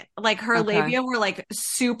second, like her labia were like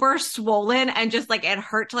super swollen, and just like it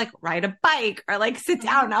hurt to like ride a bike or like sit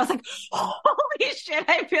down. And I was like, holy shit,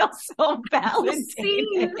 I feel so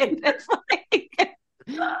validated. It's like,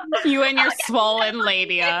 you and your swollen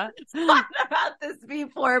labia. I've thought about this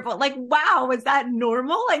before, but like, wow, was that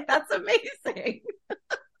normal? Like, that's amazing.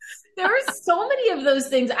 There are so many of those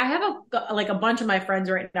things. I have a bunch of my friends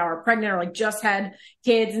right now are pregnant or like just had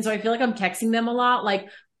kids. And so I feel like I'm texting them a lot. Like,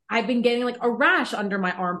 I've been getting like a rash under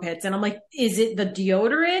my armpits, and I'm like, is it the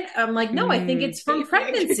deodorant? I'm like, no, I think it's from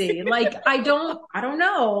pregnancy. Like, I don't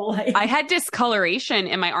know. Like, I had discoloration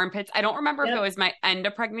in my armpits. I don't remember if it was my end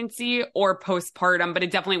of pregnancy or postpartum, but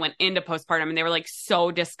it definitely went into postpartum, and they were like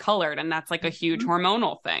so discolored. And that's like a huge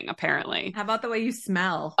hormonal thing, apparently. How about the way you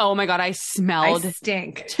smell? Oh my God, I smelled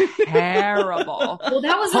stink. Terrible. Well,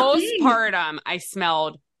 that was postpartum. I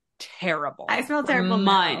smelled terrible. I smell terrible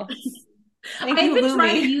months. I've been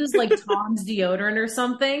trying to use like Tom's deodorant or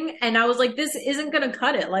something, and I was like, this isn't going to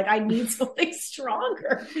cut it. Like, I need something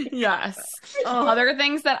stronger. Yes. Other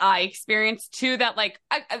things that I experienced too, that like,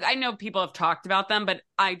 I know people have talked about them, but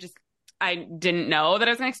I didn't know that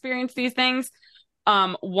I was going to experience these things.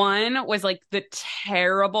 One was like the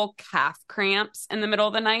terrible calf cramps in the middle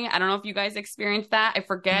of the night. I don't know if you guys experienced that. I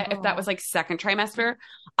forget if that was like 2nd trimester.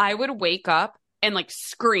 I would wake up and like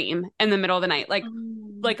scream in the middle of the night.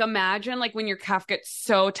 Like imagine like when your calf gets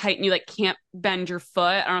so tight and you like can't bend your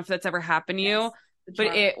foot. I don't know if that's ever happened to you, but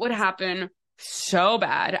it would happen so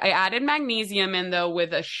bad. I added magnesium in though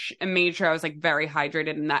with and made sure I was like very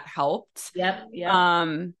hydrated, and that helped. Yep.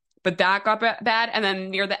 But that got bad. And then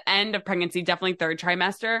near the end of pregnancy, definitely 3rd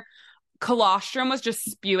trimester, colostrum was just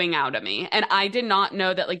spewing out of me. And I did not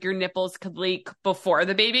know that like your nipples could leak before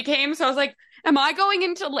the baby came. So I was like, am I going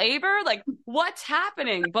into labor? Like, what's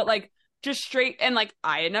happening? But like, just straight, and like,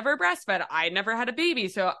 I had never breastfed. I had never had a baby.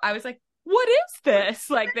 So I was like, what is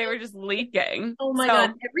this? Like, they were just leaking. Oh my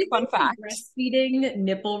God. Everything breastfeeding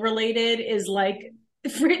nipple related is like,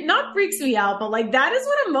 not freaks me out, but like, that is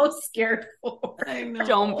what I'm most scared for. I know.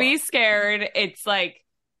 Don't be scared. It's like,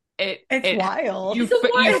 it's wild. You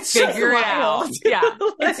figure it out. Yeah.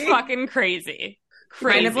 It's fucking crazy.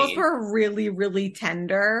 My nipples were really, really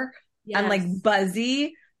tender and like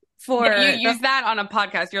buzzy. You use that on a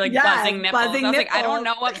podcast. You're like buzzing nipples. I was like, I don't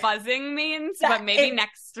know what buzzing means, but maybe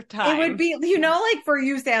next time. It would be, you know, like for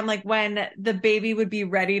you, Sam, like when the baby would be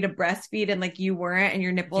ready to breastfeed and like you weren't, and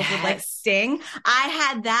your nipples would like sting. I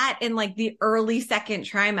had that in like the early 2nd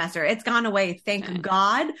trimester. It's gone away, thank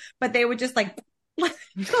God. But they would just like and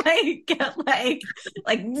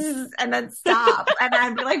then stop. And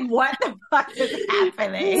I'd be like, what the fuck is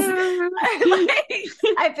happening?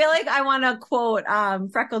 I feel like I want to quote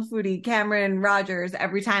freckled foodie Cameron Rogers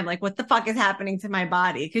every time, like, what the fuck is happening to my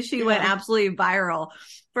body? Because she went absolutely viral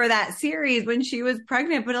for that series when she was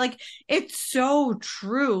pregnant. But like, it's so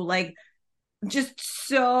true. Like, just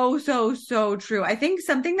so true. I think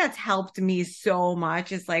something that's helped me so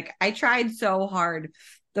much is like, I tried so hard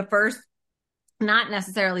not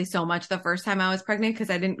necessarily so much the first time I was pregnant because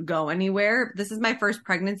I didn't go anywhere. This is my first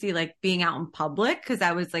pregnancy, like being out in public, because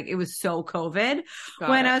I was like, it was so COVID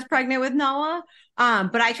when I was pregnant with Noah.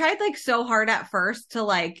 But I tried like so hard at first to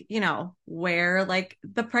like, you know, wear like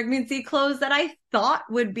the pregnancy clothes that I thought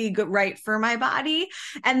would be good, right for my body.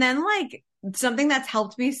 And then like something that's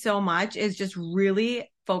helped me so much is just really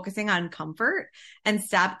focusing on comfort and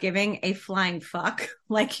stop giving a flying fuck,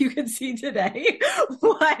 like you can see today,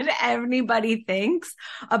 what anybody thinks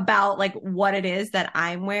about like what it is that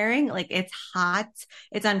I'm wearing. Like, it's hot,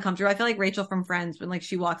 it's uncomfortable. I feel like Rachel from Friends when like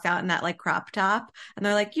she walks out in that like crop top and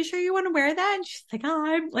they're like, you sure you want to wear that? And she's like, oh,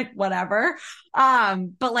 I'm like, whatever.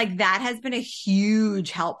 But like that has been a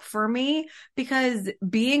huge help for me because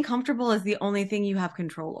being comfortable is the only thing you have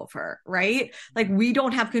control over, right? Like, we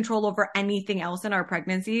don't have control over anything else in our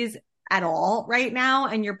pregnancies at all right now.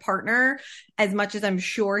 And your partner, as much as I'm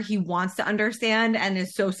sure he wants to understand and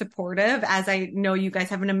is so supportive, as I know you guys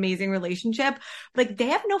have an amazing relationship, like they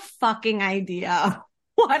have no fucking idea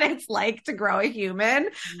what it's like to grow a human.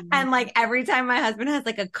 And like every time my husband has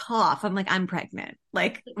like a cough, I'm like, I'm pregnant.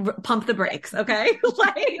 Like, pump the brakes, okay?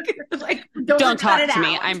 like don't talk to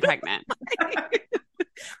me. I'm pregnant.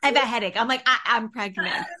 I have a headache. I'm like, I'm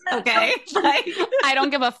pregnant. Okay. Like, I don't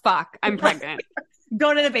give a fuck. I'm pregnant.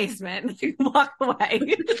 Go to the basement. Walk away. Go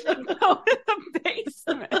to the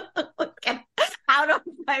basement. Get out of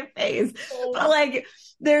my face. But like,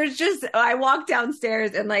 there's just, I walked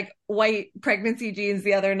downstairs in like white pregnancy jeans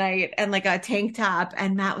the other night and like a tank top.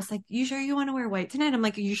 And Matt was like, you sure you want to wear white tonight? I'm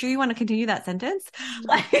like, are you sure you want to continue that sentence?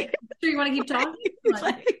 Like, sure you want to keep talking?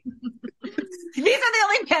 Like, these are the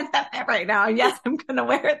only pants I have right now. And yes, I'm going to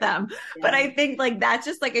wear them. Yeah. But I think like that's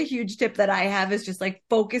just like a huge tip that I have is just like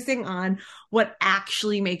focusing on what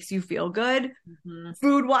actually makes you feel good,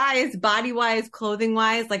 food wise, body wise, clothing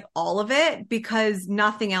wise, like all of it, because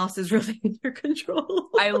nothing else is really in your control.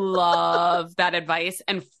 I love that advice.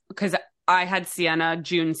 And because I had Sienna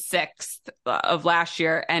June 6th of last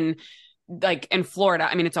year, and like in Florida,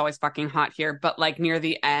 I mean, it's always fucking hot here, but like near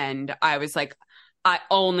the end, I was like, I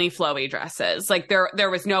only flowy dresses. Like there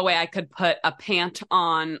was no way I could put a pant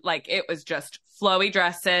on. Like it was just flowy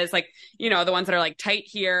dresses, like, you know, the ones that are like tight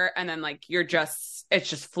here. And then like, it's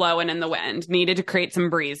just flowing in the wind. Needed to create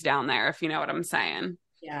some breeze down there, if you know what I'm saying.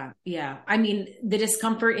 Yeah. Yeah. I mean, the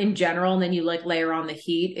discomfort in general, and then you like layer on the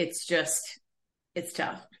heat. It's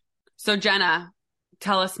tough. So Jenna,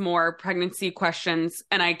 tell us more pregnancy questions.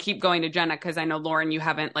 And I keep going to Jenna because I know, Lauren, you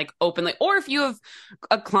haven't like openly, or if you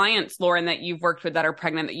have clients, Lauren, that you've worked with that are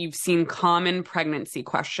pregnant, that you've seen common pregnancy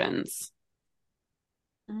questions.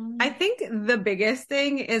 I think the biggest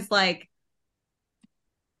thing is like,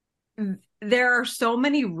 there are so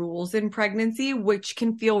many rules in pregnancy, which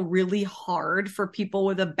can feel really hard for people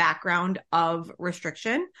with a background of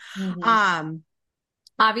restriction.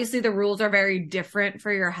 Obviously, the rules are very different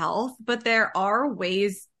for your health, but there are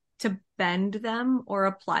ways to bend them or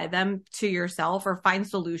apply them to yourself, or find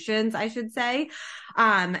solutions, I should say.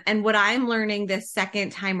 And what I'm learning this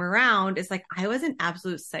second time around is like, I was an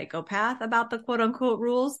absolute psychopath about the quote unquote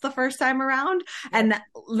rules the first time around. And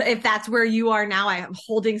if that's where you are now, I am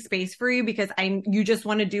holding space for you because you just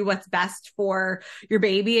want to do what's best for your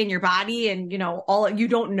baby and your body. And, you know, you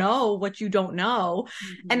don't know what you don't know.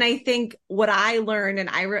 And I think what I learned,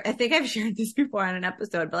 and I think I've shared this before on an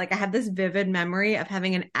episode, but like I have this vivid memory of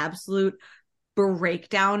having an absolute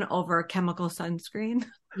breakdown over chemical sunscreen.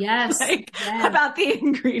 Yes. About the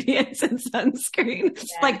ingredients in sunscreen,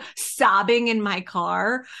 like sobbing in my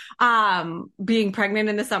car, being pregnant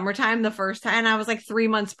in the summertime the first time. And I was like 3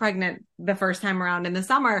 months pregnant the first time around in the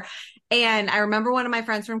summer. And I remember one of my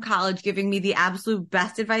friends from college giving me the absolute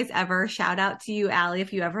best advice ever. Shout out to you, Allie,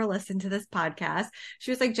 if you ever listen to this podcast.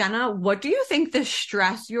 She was like, Jenna, what do you think the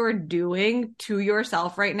stress you're doing to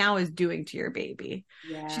yourself right now is doing to your baby?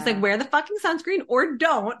 Yeah. She's like, wear the fucking sunscreen or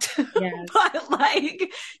don't. Yes. But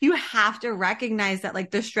like, you have to recognize that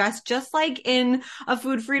like the stress, just like in a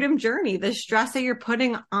food freedom journey, the stress that you're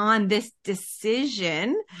putting on this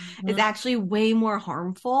decision is actually way more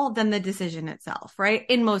harmful than the decision itself, right?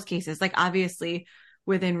 In most cases, like obviously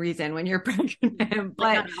within reason when you're pregnant,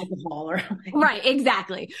 but not alcohol or something. Right,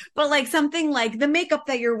 exactly. But like something like the makeup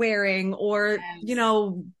that you're wearing, or, you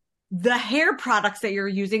know, the hair products that you're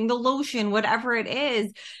using, the lotion, whatever it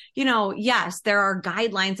is, you know, yes, there are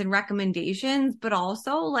guidelines and recommendations, but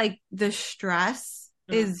also like the stress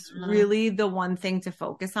is really the one thing to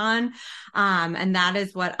focus on. And that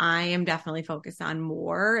is what I am definitely focused on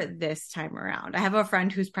more this time around. I have a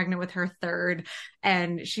friend who's pregnant with her third,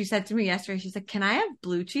 and she said to me yesterday, she's like, can I have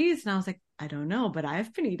blue cheese? And I was like, I don't know, but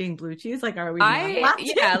I've been eating blue cheese. Like, are we?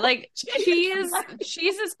 Yeah, like cheese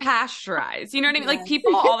is pasteurized. You know what I mean? Like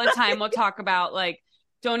people all the time will talk about like,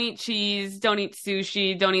 don't eat cheese, don't eat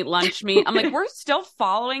sushi, don't eat lunch meat. I'm like, we're still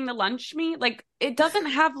following the lunch meat. Like it doesn't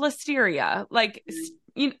have listeria. Like,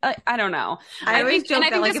 I don't know. I always joke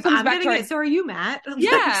that like, if I'm getting it, so are you, Matt?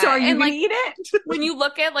 Yeah. So are you going to eat it? When you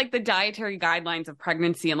look at like the dietary guidelines of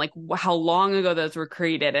pregnancy and like how long ago those were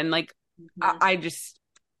created, and like, I just,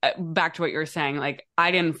 back to what you were saying, like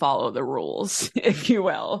I didn't follow the rules, if you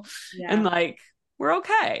will. Yeah. And like, we're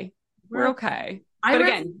okay. We're okay. But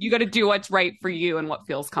again, you got to do what's right for you and what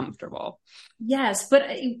feels comfortable. Yes.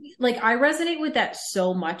 But like, I resonate with that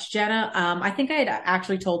so much, Jenna. I think I had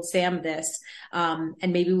actually told Sam this, and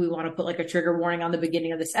maybe we want to put like a trigger warning on the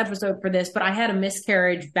beginning of this episode for this, but I had a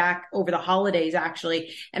miscarriage back over the holidays,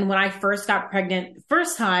 actually. And when I first got pregnant the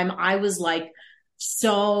first time, I was like,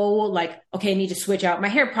 okay, I need to switch out my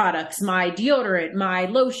hair products, my deodorant, my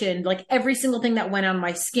lotion, like every single thing that went on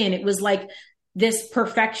my skin. It was like this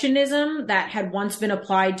perfectionism that had once been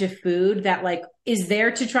applied to food that like is there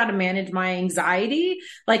to try to manage my anxiety.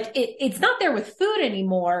 Like it's not there with food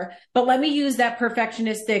anymore, but let me use that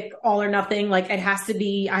perfectionistic all or nothing. Like it has to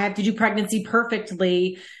be, I have to do pregnancy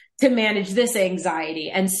perfectly to manage this anxiety.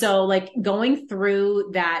 And so like going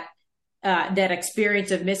through that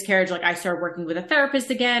experience of miscarriage, like I started working with a therapist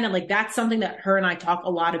again. And like, that's something that her and I talk a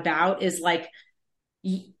lot about is like,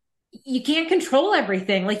 you can't control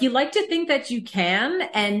everything. Like you like to think that you can.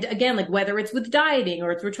 And again, like whether it's with dieting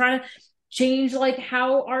or it's we're trying to change like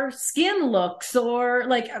how our skin looks or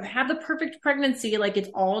like have the perfect pregnancy, like it's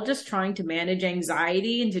all just trying to manage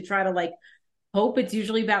anxiety and to try to like hope it's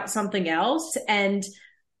usually about something else. And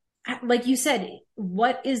like you said,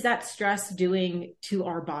 what is that stress doing to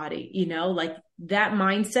our body? You know, like that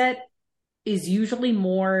mindset is usually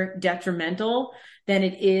more detrimental than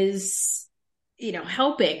it is, you know,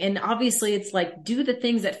 helping. And obviously it's like, do the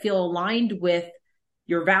things that feel aligned with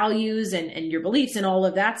your values and your beliefs and all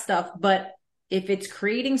of that stuff. But if it's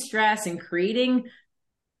creating stress and creating,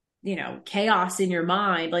 you know, chaos in your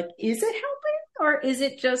mind, like, is it helping or is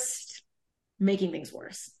it just making things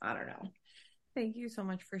worse? I don't know. Thank you so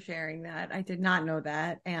much for sharing that. I did not know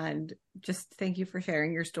that. And just thank you for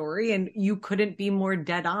sharing your story. And you couldn't be more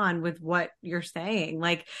dead on with what you're saying.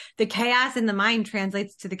 Like the chaos in the mind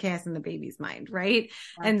translates to the chaos in the baby's mind, right?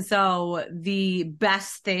 Yeah. And so the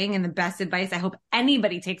best thing and the best advice I hope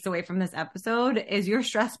anybody takes away from this episode is your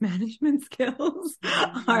stress management skills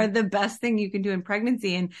are the best thing you can do in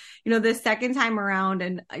pregnancy. And, you know, the second time around,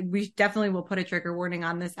 and we definitely will put a trigger warning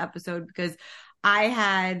on this episode because I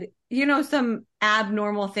had, you know, some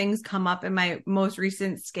abnormal things come up in my most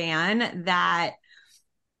recent scan that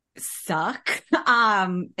suck.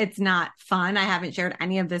 It's not fun. I haven't shared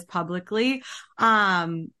any of this publicly.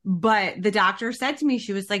 But the doctor said to me,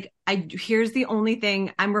 she was like, here's the only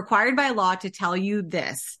thing I'm required by law to tell you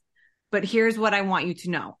this. But here's what I want you to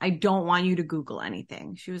know. I don't want you to Google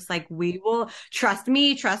anything. She was like, we will trust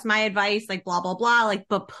me, trust my advice, like blah, blah, blah. Like,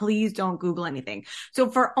 but please don't Google anything. So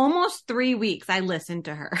for almost 3 weeks, I listened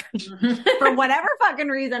to her for whatever fucking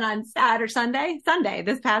reason on Sunday,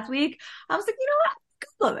 this past week. I was like, you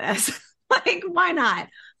know what? Google this. Like, why not?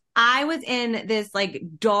 I was in this like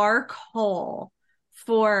dark hole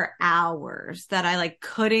for hours that I like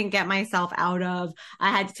couldn't get myself out of. I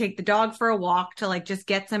had to take the dog for a walk to like just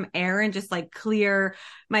get some air and just like clear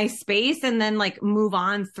my space and then like move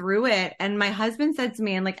on through it. And my husband said to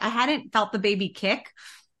me, and like I hadn't felt the baby kick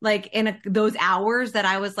like in those hours that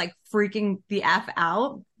I was like freaking the F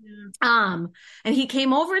out. Yeah. And he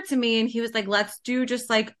came over to me and he was like, let's do just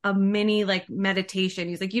like a mini like meditation.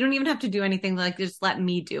 He's like, you don't even have to do anything. Like, just let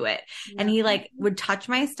me do it. Yeah. And he like would touch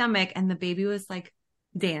my stomach and the baby was like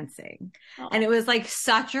dancing. Oh. And it was like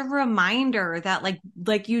such a reminder that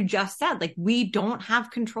like you just said, like we don't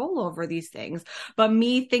have control over these things, but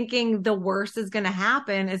me thinking the worst is going to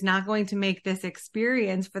happen is not going to make this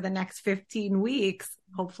experience for the next 15 weeks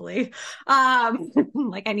hopefully.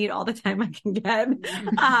 Like I need all the time I can get,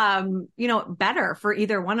 better for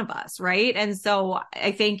either one of us. Right. And so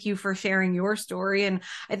I thank you for sharing your story. And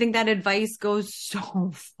I think that advice goes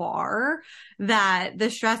so far, that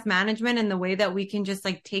the stress management and the way that we can just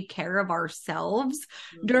like take care of ourselves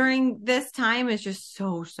during this time is just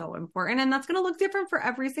so, so important. And that's going to look different for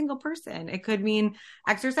every single person. It could mean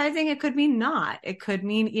exercising. It could mean not. It could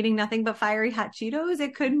mean eating nothing but fiery hot Cheetos.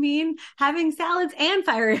 It could mean having salads and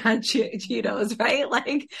fiery hot Cheetos, right?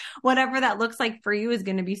 Like whatever that looks like for you is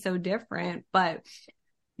going to be so different. But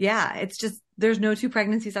yeah, it's just, there's no two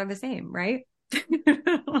pregnancies are the same, right?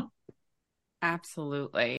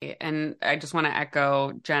 Absolutely. And I just want to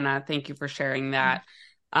echo, Jenna, thank you for sharing that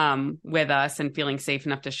with us and feeling safe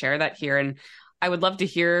enough to share that here. And I would love to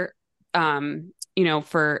hear, I've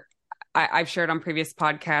shared on previous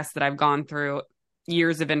podcasts that I've gone through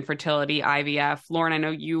years of infertility, IVF. Lauren, I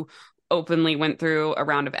know you openly went through a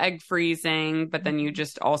round of egg freezing, but then you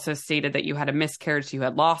just also stated that you had a miscarriage, you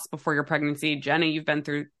had loss before your pregnancy. Jenna, you've been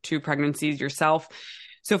through 2 pregnancies yourself.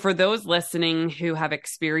 So for those listening who have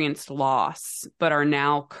experienced loss, but are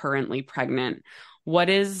now currently pregnant, what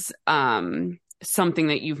is something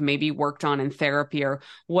that you've maybe worked on in therapy, or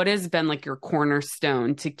what has been like your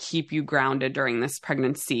cornerstone to keep you grounded during this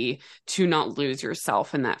pregnancy to not lose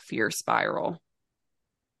yourself in that fear spiral?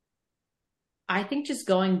 I think just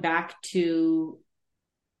going back to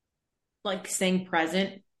like staying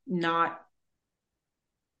present, not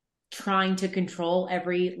trying to control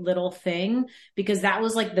every little thing, because that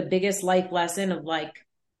was like the biggest life lesson of like,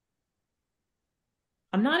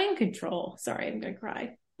 I'm not in control. Sorry, I'm going to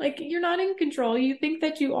cry. Like, you're not in control. You think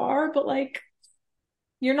that you are, but like,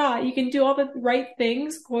 you're not. You can do all the right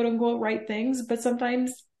things, quote unquote, right things, but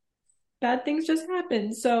sometimes bad things just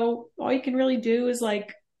happen. So all you can really do is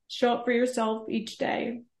like show up for yourself each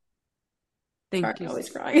day. Thank Sorry, you. I'm always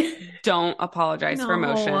crying. Don't apologize for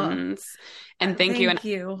emotions. And thank you. And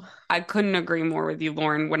you. I couldn't agree more with you,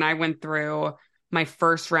 Lauren. When I went through my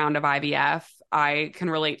first round of IVF, I can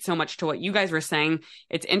relate so much to what you guys were saying.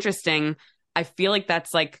 It's interesting. I feel like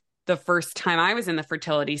that's like the first time I was in the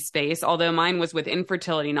fertility space, although mine was with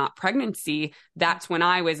infertility, not pregnancy. That's when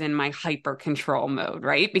I was in my hyper control mode,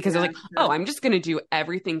 right? Because I was like, oh, I'm just going to do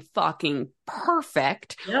everything fucking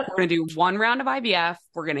perfect. Yep. We're going to do 1 round of IVF.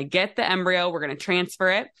 We're going to get the embryo. We're going to transfer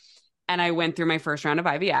it. And I went through my first round of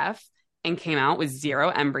IVF and came out with 0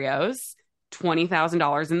 embryos,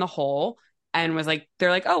 $20,000 in the hole, and was like,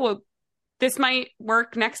 they're like, oh, well, this might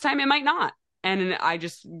work next time. It might not. And I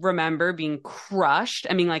just remember being crushed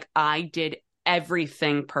and being like, I did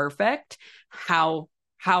everything perfect. How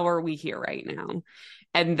are we here right now?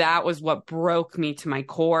 And that was what broke me to my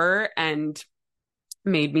core and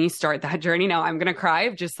made me start that journey. Now I'm going to cry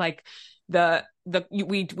of just like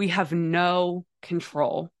we have no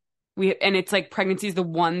control. And it's like pregnancy is the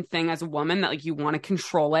one thing as a woman that like you want to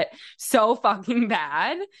control it so fucking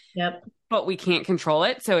bad. Yep. But we can't control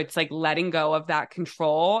it. So it's like letting go of that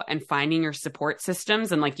control and finding your support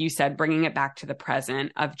systems. And like you said, bringing it back to the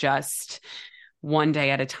present of just one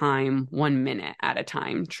day at a time, 1 minute at a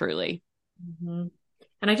time, truly. Mm-hmm.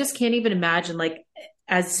 And I just can't even imagine, like,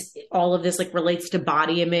 as all of this like relates to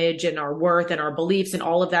body image and our worth and our beliefs and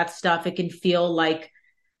all of that stuff, it can feel like,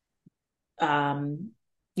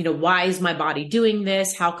 why is my body doing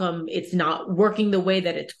this? How come it's not working the way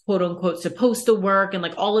that it's quote unquote supposed to work? And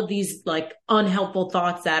like all of these like unhelpful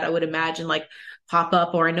thoughts that I would imagine like pop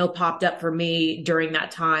up, or I know popped up for me during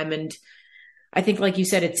that time. And I think, like you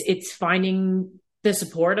said, it's finding the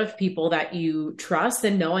support of people that you trust,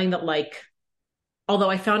 and knowing that, like, although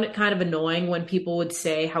I found it kind of annoying when people would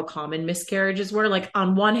say how common miscarriages were, like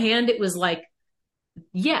on one hand, it was like,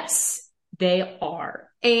 yes, they are.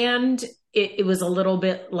 And it was a little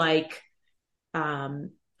bit like, I don't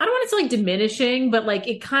want to say like diminishing, but like,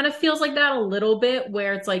 it kind of feels like that a little bit,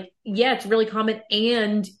 where it's like, yeah, it's really common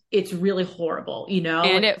and it's really horrible,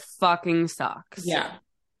 And it fucking sucks. Yeah,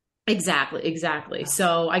 exactly.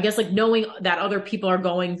 So I guess like knowing that other people are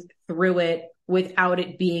going through it without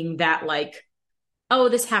it being that like, oh,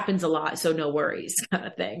 this happens a lot, so no worries kind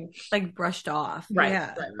of thing. Like brushed off. Right.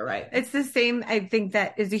 Yeah. Right. It's the same. I think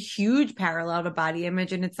that is a huge parallel to body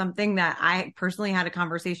image. And it's something that I personally had a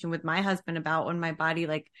conversation with my husband about when my body,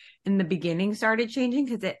 like in the beginning, started changing,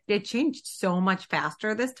 because it changed so much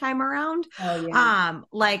faster this time around. Oh, yeah.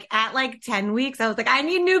 Like at like 10 weeks, I was like, I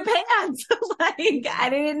need new pants. Like I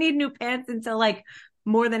didn't need new pants until like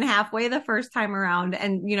more than halfway the first time around.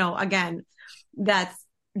 And, again, that's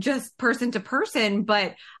just person to person.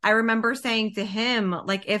 But I remember saying to him,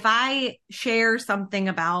 like, if I share something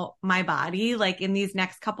about my body, like in these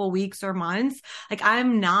next couple weeks or months, like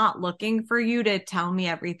I'm not looking for you to tell me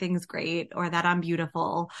everything's great or that I'm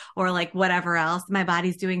beautiful or like whatever else, my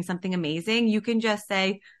body's doing something amazing. You can just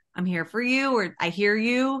say, I'm here for you, or I hear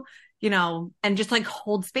you, you know, and just like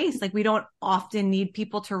hold space. Like we don't often need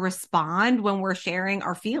people to respond when we're sharing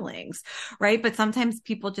our feelings, right? But sometimes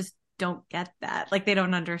people just don't get that. Like they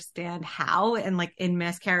don't understand how. And like in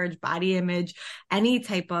miscarriage, body image, any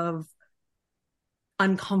type of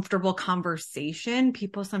uncomfortable conversation,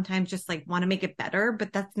 people sometimes just like want to make it better,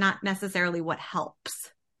 but that's not necessarily what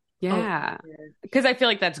helps. Yeah. Because I feel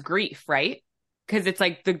like that's grief, right? Because it's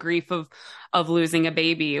like the grief of losing a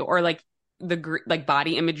baby, or like like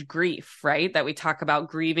body image grief, right? That we talk about,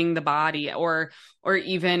 grieving the body, or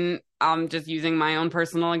even just using my own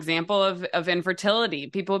personal example of infertility.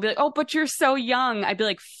 People will be like, oh, but you're so young. I'd be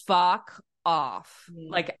like, fuck off.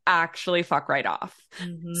 Like actually fuck right off.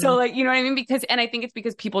 So like, you know what I mean? And I think it's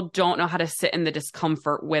because people don't know how to sit in the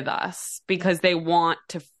discomfort with us, because they want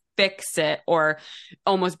to fix it or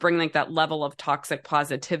almost bring like that level of toxic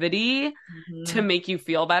positivity to make you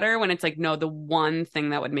feel better, when it's like, no, the one thing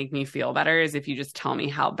that would make me feel better is if you just tell me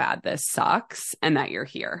how bad this sucks and that you're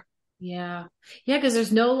here. Yeah. Cause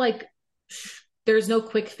there's no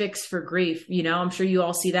quick fix for grief. You know, I'm sure you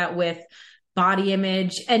all see that with body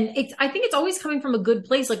image, and I think it's always coming from a good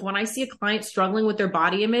place. Like when I see a client struggling with their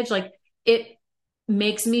body image, like it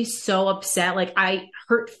makes me so upset. Like I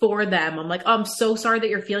hurt for them. I'm like, oh, I'm so sorry that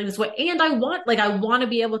you're feeling this way. And I want to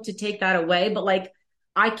be able to take that away, but like,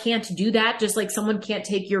 I can't do that. Just like someone can't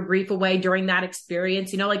take your grief away during that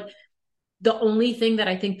experience. You know, like the only thing that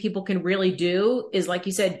I think people can really do is, like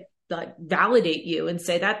you said, like validate you and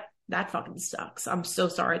say that fucking sucks. I'm so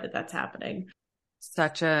sorry that that's happening.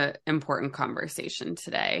 Such a important conversation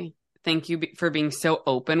today. Thank you for being so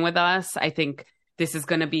open with us. I think this is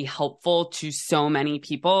going to be helpful to so many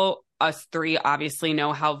people. Us three obviously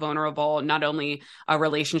know how vulnerable not only a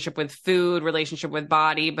relationship with food, relationship with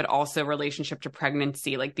body, but also relationship to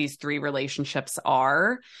pregnancy, like these three relationships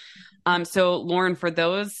are. So Lauren, for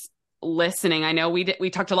those listening, I know we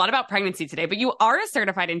talked a lot about pregnancy today, but you are a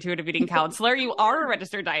certified intuitive eating counselor. You are a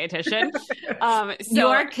registered dietitian. So you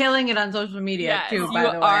are killing it on social media too, by the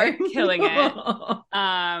way. You are killing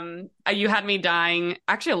it. You had me dying.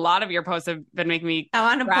 Actually, a lot of your posts have been making me I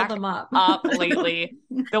want to pull them up lately.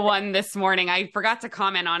 The one this morning, I forgot to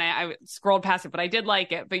comment on it. I scrolled past it, but I did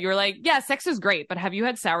like it. But you were like, yeah, sex is great, but have you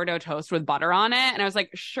had sourdough toast with butter on it? And I was like,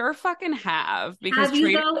 sure fucking have. Because have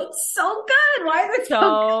you though? It's so good. Why is it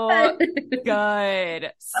so good?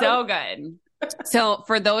 Good. So good. So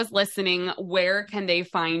for those listening, where can they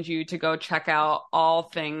find you to go check out all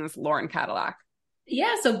things Lauren Cadillac?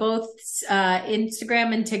 Yeah, so both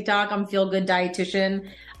Instagram and TikTok, I'm Feel Good Dietitian,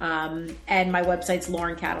 and my website's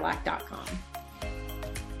laurencadillac.com.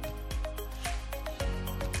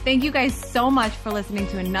 Thank you guys so much for listening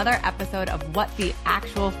to another episode of What the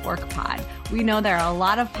Actual Fork Pod. We know there are a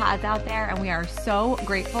lot of pods out there, and we are so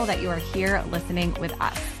grateful that you are here listening with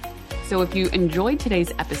us. So if you enjoyed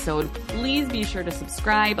today's episode, please be sure to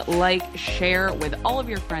subscribe, like, share with all of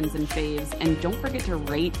your friends and faves, and don't forget to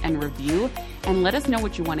rate and review and let us know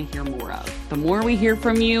what you want to hear more of. The more we hear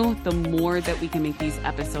from you, the more that we can make these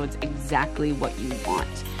episodes exactly what you want.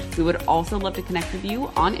 We would also love to connect with you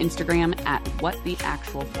on Instagram at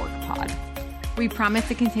WhatTheActualForkPod. We promise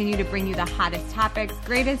to continue to bring you the hottest topics,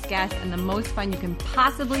 greatest guests, and the most fun you can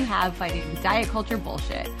possibly have fighting diet culture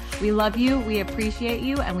bullshit. We love you, we appreciate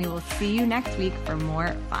you, and we will see you next week for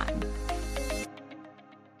more fun.